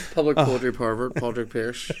 Public poetry pervert, Patrick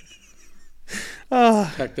Pierce.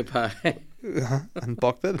 Peck the pie. And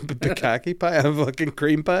bucked it. Bukkake pie and fucking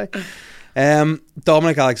cream pie.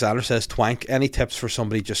 Dominic Alexander says, Twank, any tips for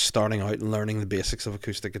somebody just starting out and learning the basics of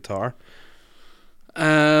acoustic guitar?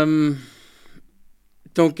 Don't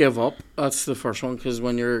give up. That's the first one, because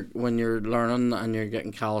when you're learning and you're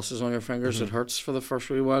getting calluses on your fingers, it hurts for the first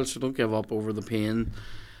wee while. So don't give up over the pain.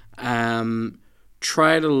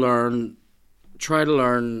 Try to learn.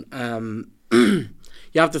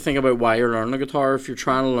 You have to think about why you're learning the guitar. If you're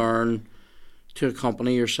trying to learn to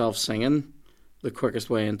accompany yourself singing, the quickest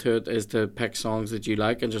way into it is to pick songs that you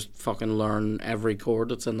like and just fucking learn every chord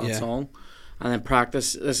that's in that song. And then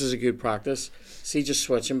practice. This is a good practice. See, just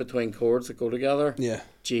switching between chords that go together. Yeah.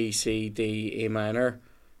 G, C, D, A minor,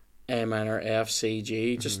 F, C,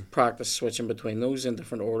 G. Just practice switching between those in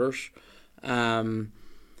different orders. Learn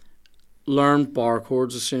bar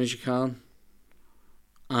chords as soon as you can.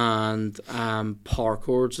 And power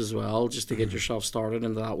chords as well, just to get yourself started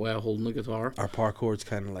into that way of holding the guitar. Are power chords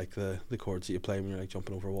kind of like the chords that you play when you're like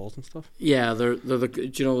jumping over walls and stuff? Yeah, they're the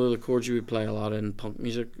the chords you would play a lot in punk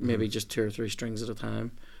music, maybe just 2 or 3 strings at a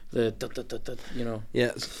time. The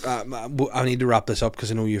Yeah, I need to wrap this up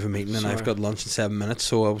because I know you have a meeting and I've got lunch in 7 minutes.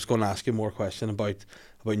 So I was going to ask you more question about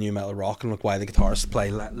new metal rock and like why the guitarists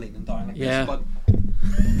play leaning down like this. But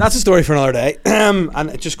that's a story for another day.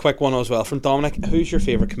 And just quick one as well from Dominic. Who's your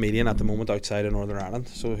favourite comedian at the moment outside of Northern Ireland?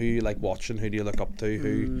 So who you like watching? Who do you look up to?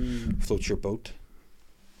 Who floats your boat?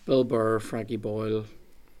 Bill Burr, Frankie Boyle,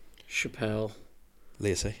 Chappelle,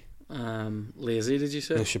 Lacey. Lazy, did you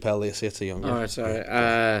say? No, Chappelle Lacey. It's a younger. Oh,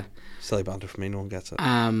 sorry. Silly banter for me. No one gets it.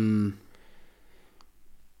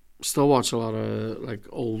 Still watch a lot of like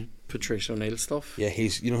old Patrice O'Neill stuff. Yeah,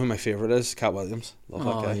 he's. You know who my favourite is? Cat Williams. Love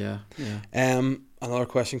that guy. Yeah. Another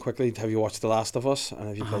question quickly. Have you watched The Last of Us and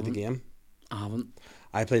have you played the game? I haven't.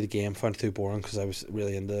 I played the game. Found it too boring because I was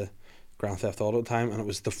really into Grand Theft Auto at the time, and it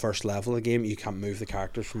was the first level of the game. You can't move the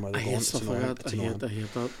characters from where they're going. Stuff like that. I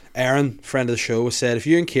hate that. Aaron, friend of the show, said, if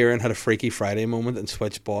you and Ciaran had a Freaky Friday moment and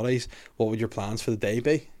switched bodies, what would your plans for the day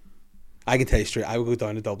be? I can tell you straight, I would go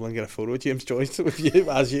down to Dublin and get a photo of James Joyce with you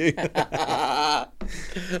as you.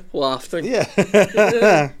 Laughing.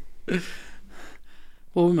 Yeah.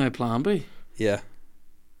 What would my plan be? Yeah.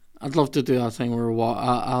 I'd love to do that thing where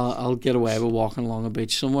I'll get away with walking along a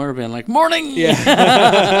beach somewhere being like, morning!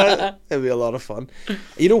 Yeah. It'd be a lot of fun.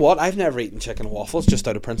 You know what? I've never eaten chicken and waffles just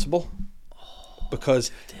out of principle.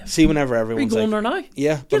 Because, see, whenever everyone's are you going like... there now?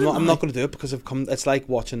 Yeah, but I'm not going to do it because it's like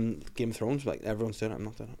watching Game of Thrones. Like, everyone's doing it, I'm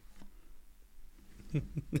not doing it.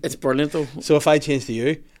 It's brilliant though. So if I changed to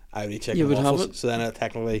you, I would eat chicken and waffles. Have it. So then I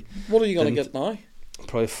technically... What are you going to get now?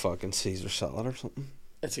 Probably fucking Caesar salad or something.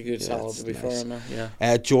 It's a good salad to be fair.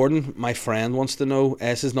 Yeah. Jordan, my friend, wants to know,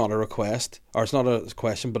 this is not a request, or it's not a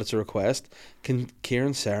question, but it's a request. Can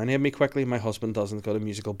Ciaran serenade me quickly? My husband doesn't got a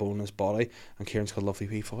musical bone in his body, and Kieran's got a lovely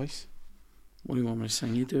wee voice. What do you want me to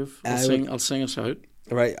sing you, Dave? I'll sing us out.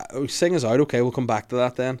 Right, sing us out. Okay, we'll come back to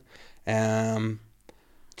that then.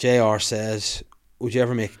 JR says, would you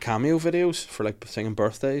ever make cameo videos for like singing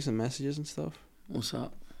birthdays and messages and stuff? What's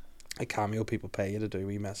that? A cameo, people pay you to do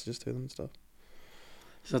wee messages to them and stuff.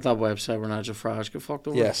 Is that website where Nigel Farage got fucked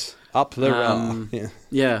over? Yes, up the yeah.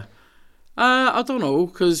 Yeah. I don't know,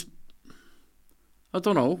 because I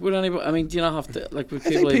don't know. Would anybody? I mean, do you not have to like?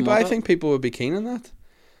 Would I think people would be keen on that.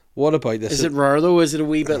 What about this? Is it rare though? Is it a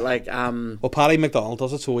wee bit like Well, Paddy McDonald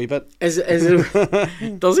does it so a wee bit. Is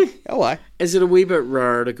it? Does he? Oh, why? Is it a wee bit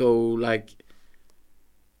rare to go like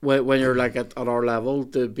when you're like at our level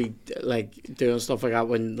to be like doing stuff like that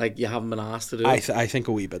when like you haven't been asked to do it? I think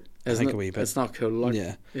a wee bit. A wee bit. It's not cool. Like,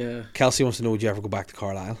 yeah. Kelsey wants to know: would you ever go back to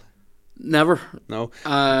Carlisle? Never. No.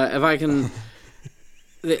 If I can.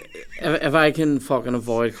 If I can fucking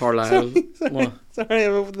avoid Carlisle. Sorry,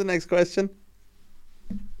 I'm over to the next question.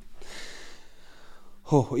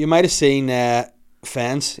 Oh, you might have seen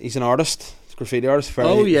Fens. He's an artist. He's a graffiti artist.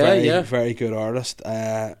 Very good artist.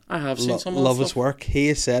 I have seen some of love his work. He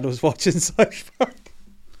has said, I was watching South Park.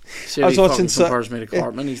 I was watching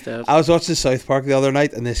Cartman, he's dead. I was watching South Park the other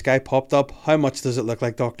night and this guy popped up. How much does it look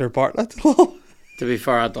like Dr. Bartlett? To be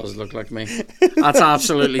fair, it does look like me. That's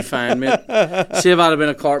absolutely fine, mate. See if that had been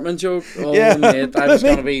a Cartman joke, mate, I was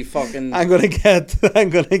going to be fucking... I'm going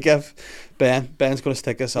to give Ben's going to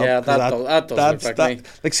stick us up. Yeah, that does look like me.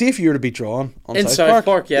 Like, see if you were to be drawn on in South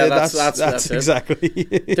Park. Yeah, that's exactly.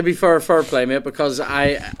 To be fair play, mate, because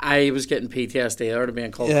I was getting PTSD there to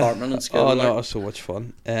being called Cartman in school. Oh, no, it was so much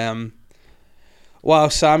fun.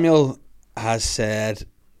 Well, Samuel has said...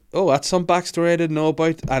 Oh, that's some backstory I didn't know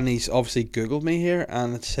about. And he's obviously Googled me here.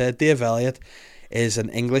 And it said Dave Elliott is an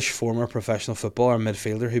English former professional footballer and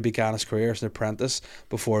midfielder who began his career as an apprentice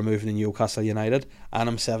before moving to Newcastle United. And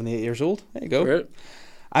I'm 78 years old. There you go. Great.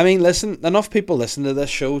 I mean, listen, enough people listen to this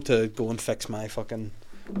show to go and fix my fucking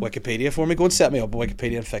Wikipedia for me. Go and set me up on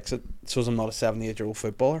Wikipedia and fix it so I'm not a 78-year-old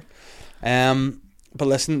footballer. But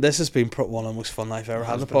listen, this has been one of the most fun I've ever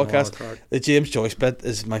had in the podcast. The James Joyce bit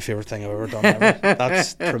is my favourite thing I've ever done ever.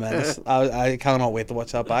 That's tremendous. I cannot wait to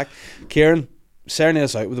watch that back. Ciaran, serenade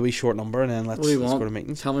us out with a wee short number and then let's go to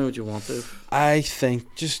meetings. Tell me what you want, Dave. I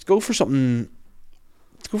think just go for something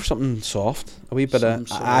soft. A wee bit of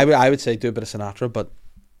I would say do a bit of Sinatra, but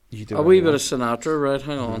you do a wee bit of Sinatra, right?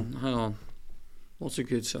 Hang on. What's a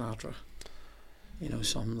good Sinatra? You know,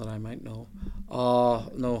 something that I might know.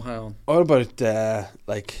 No, hang on. What about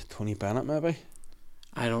like Tony Bennett maybe?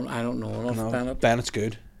 I don't know enough Bennett. Bennett's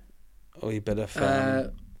good. A wee bit of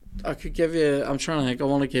I could give you. I'm trying to think. I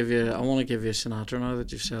want to give you Sinatra now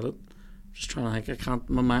that you've said it. I'm just trying to think. I can't.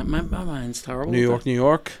 My mind's terrible. New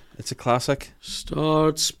York. It's a classic.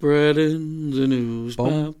 Start spreading the news.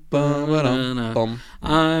 Bum, bum, bum.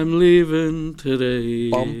 I'm leaving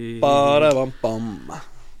today. Bum, bum, bum.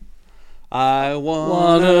 I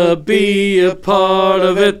wanna be a part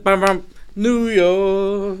of it. New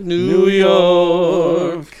York.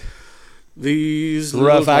 These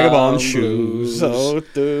vagabond shoes.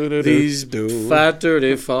 These fat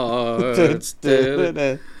dirty farts.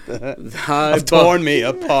 Have torn me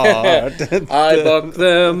apart. I bucked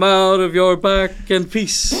them out of your back in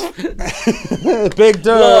peace. Big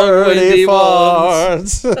dirty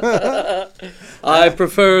farts. I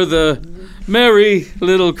prefer the merry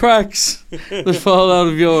little cracks that fall out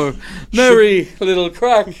of your merry little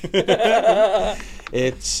crack.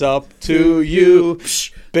 It's up to you,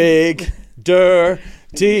 big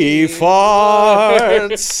dirty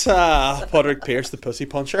farts. Podrick Pierce, the pussy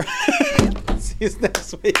puncher. See you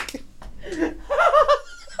next week.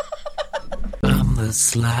 I'm the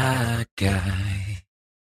sly guy.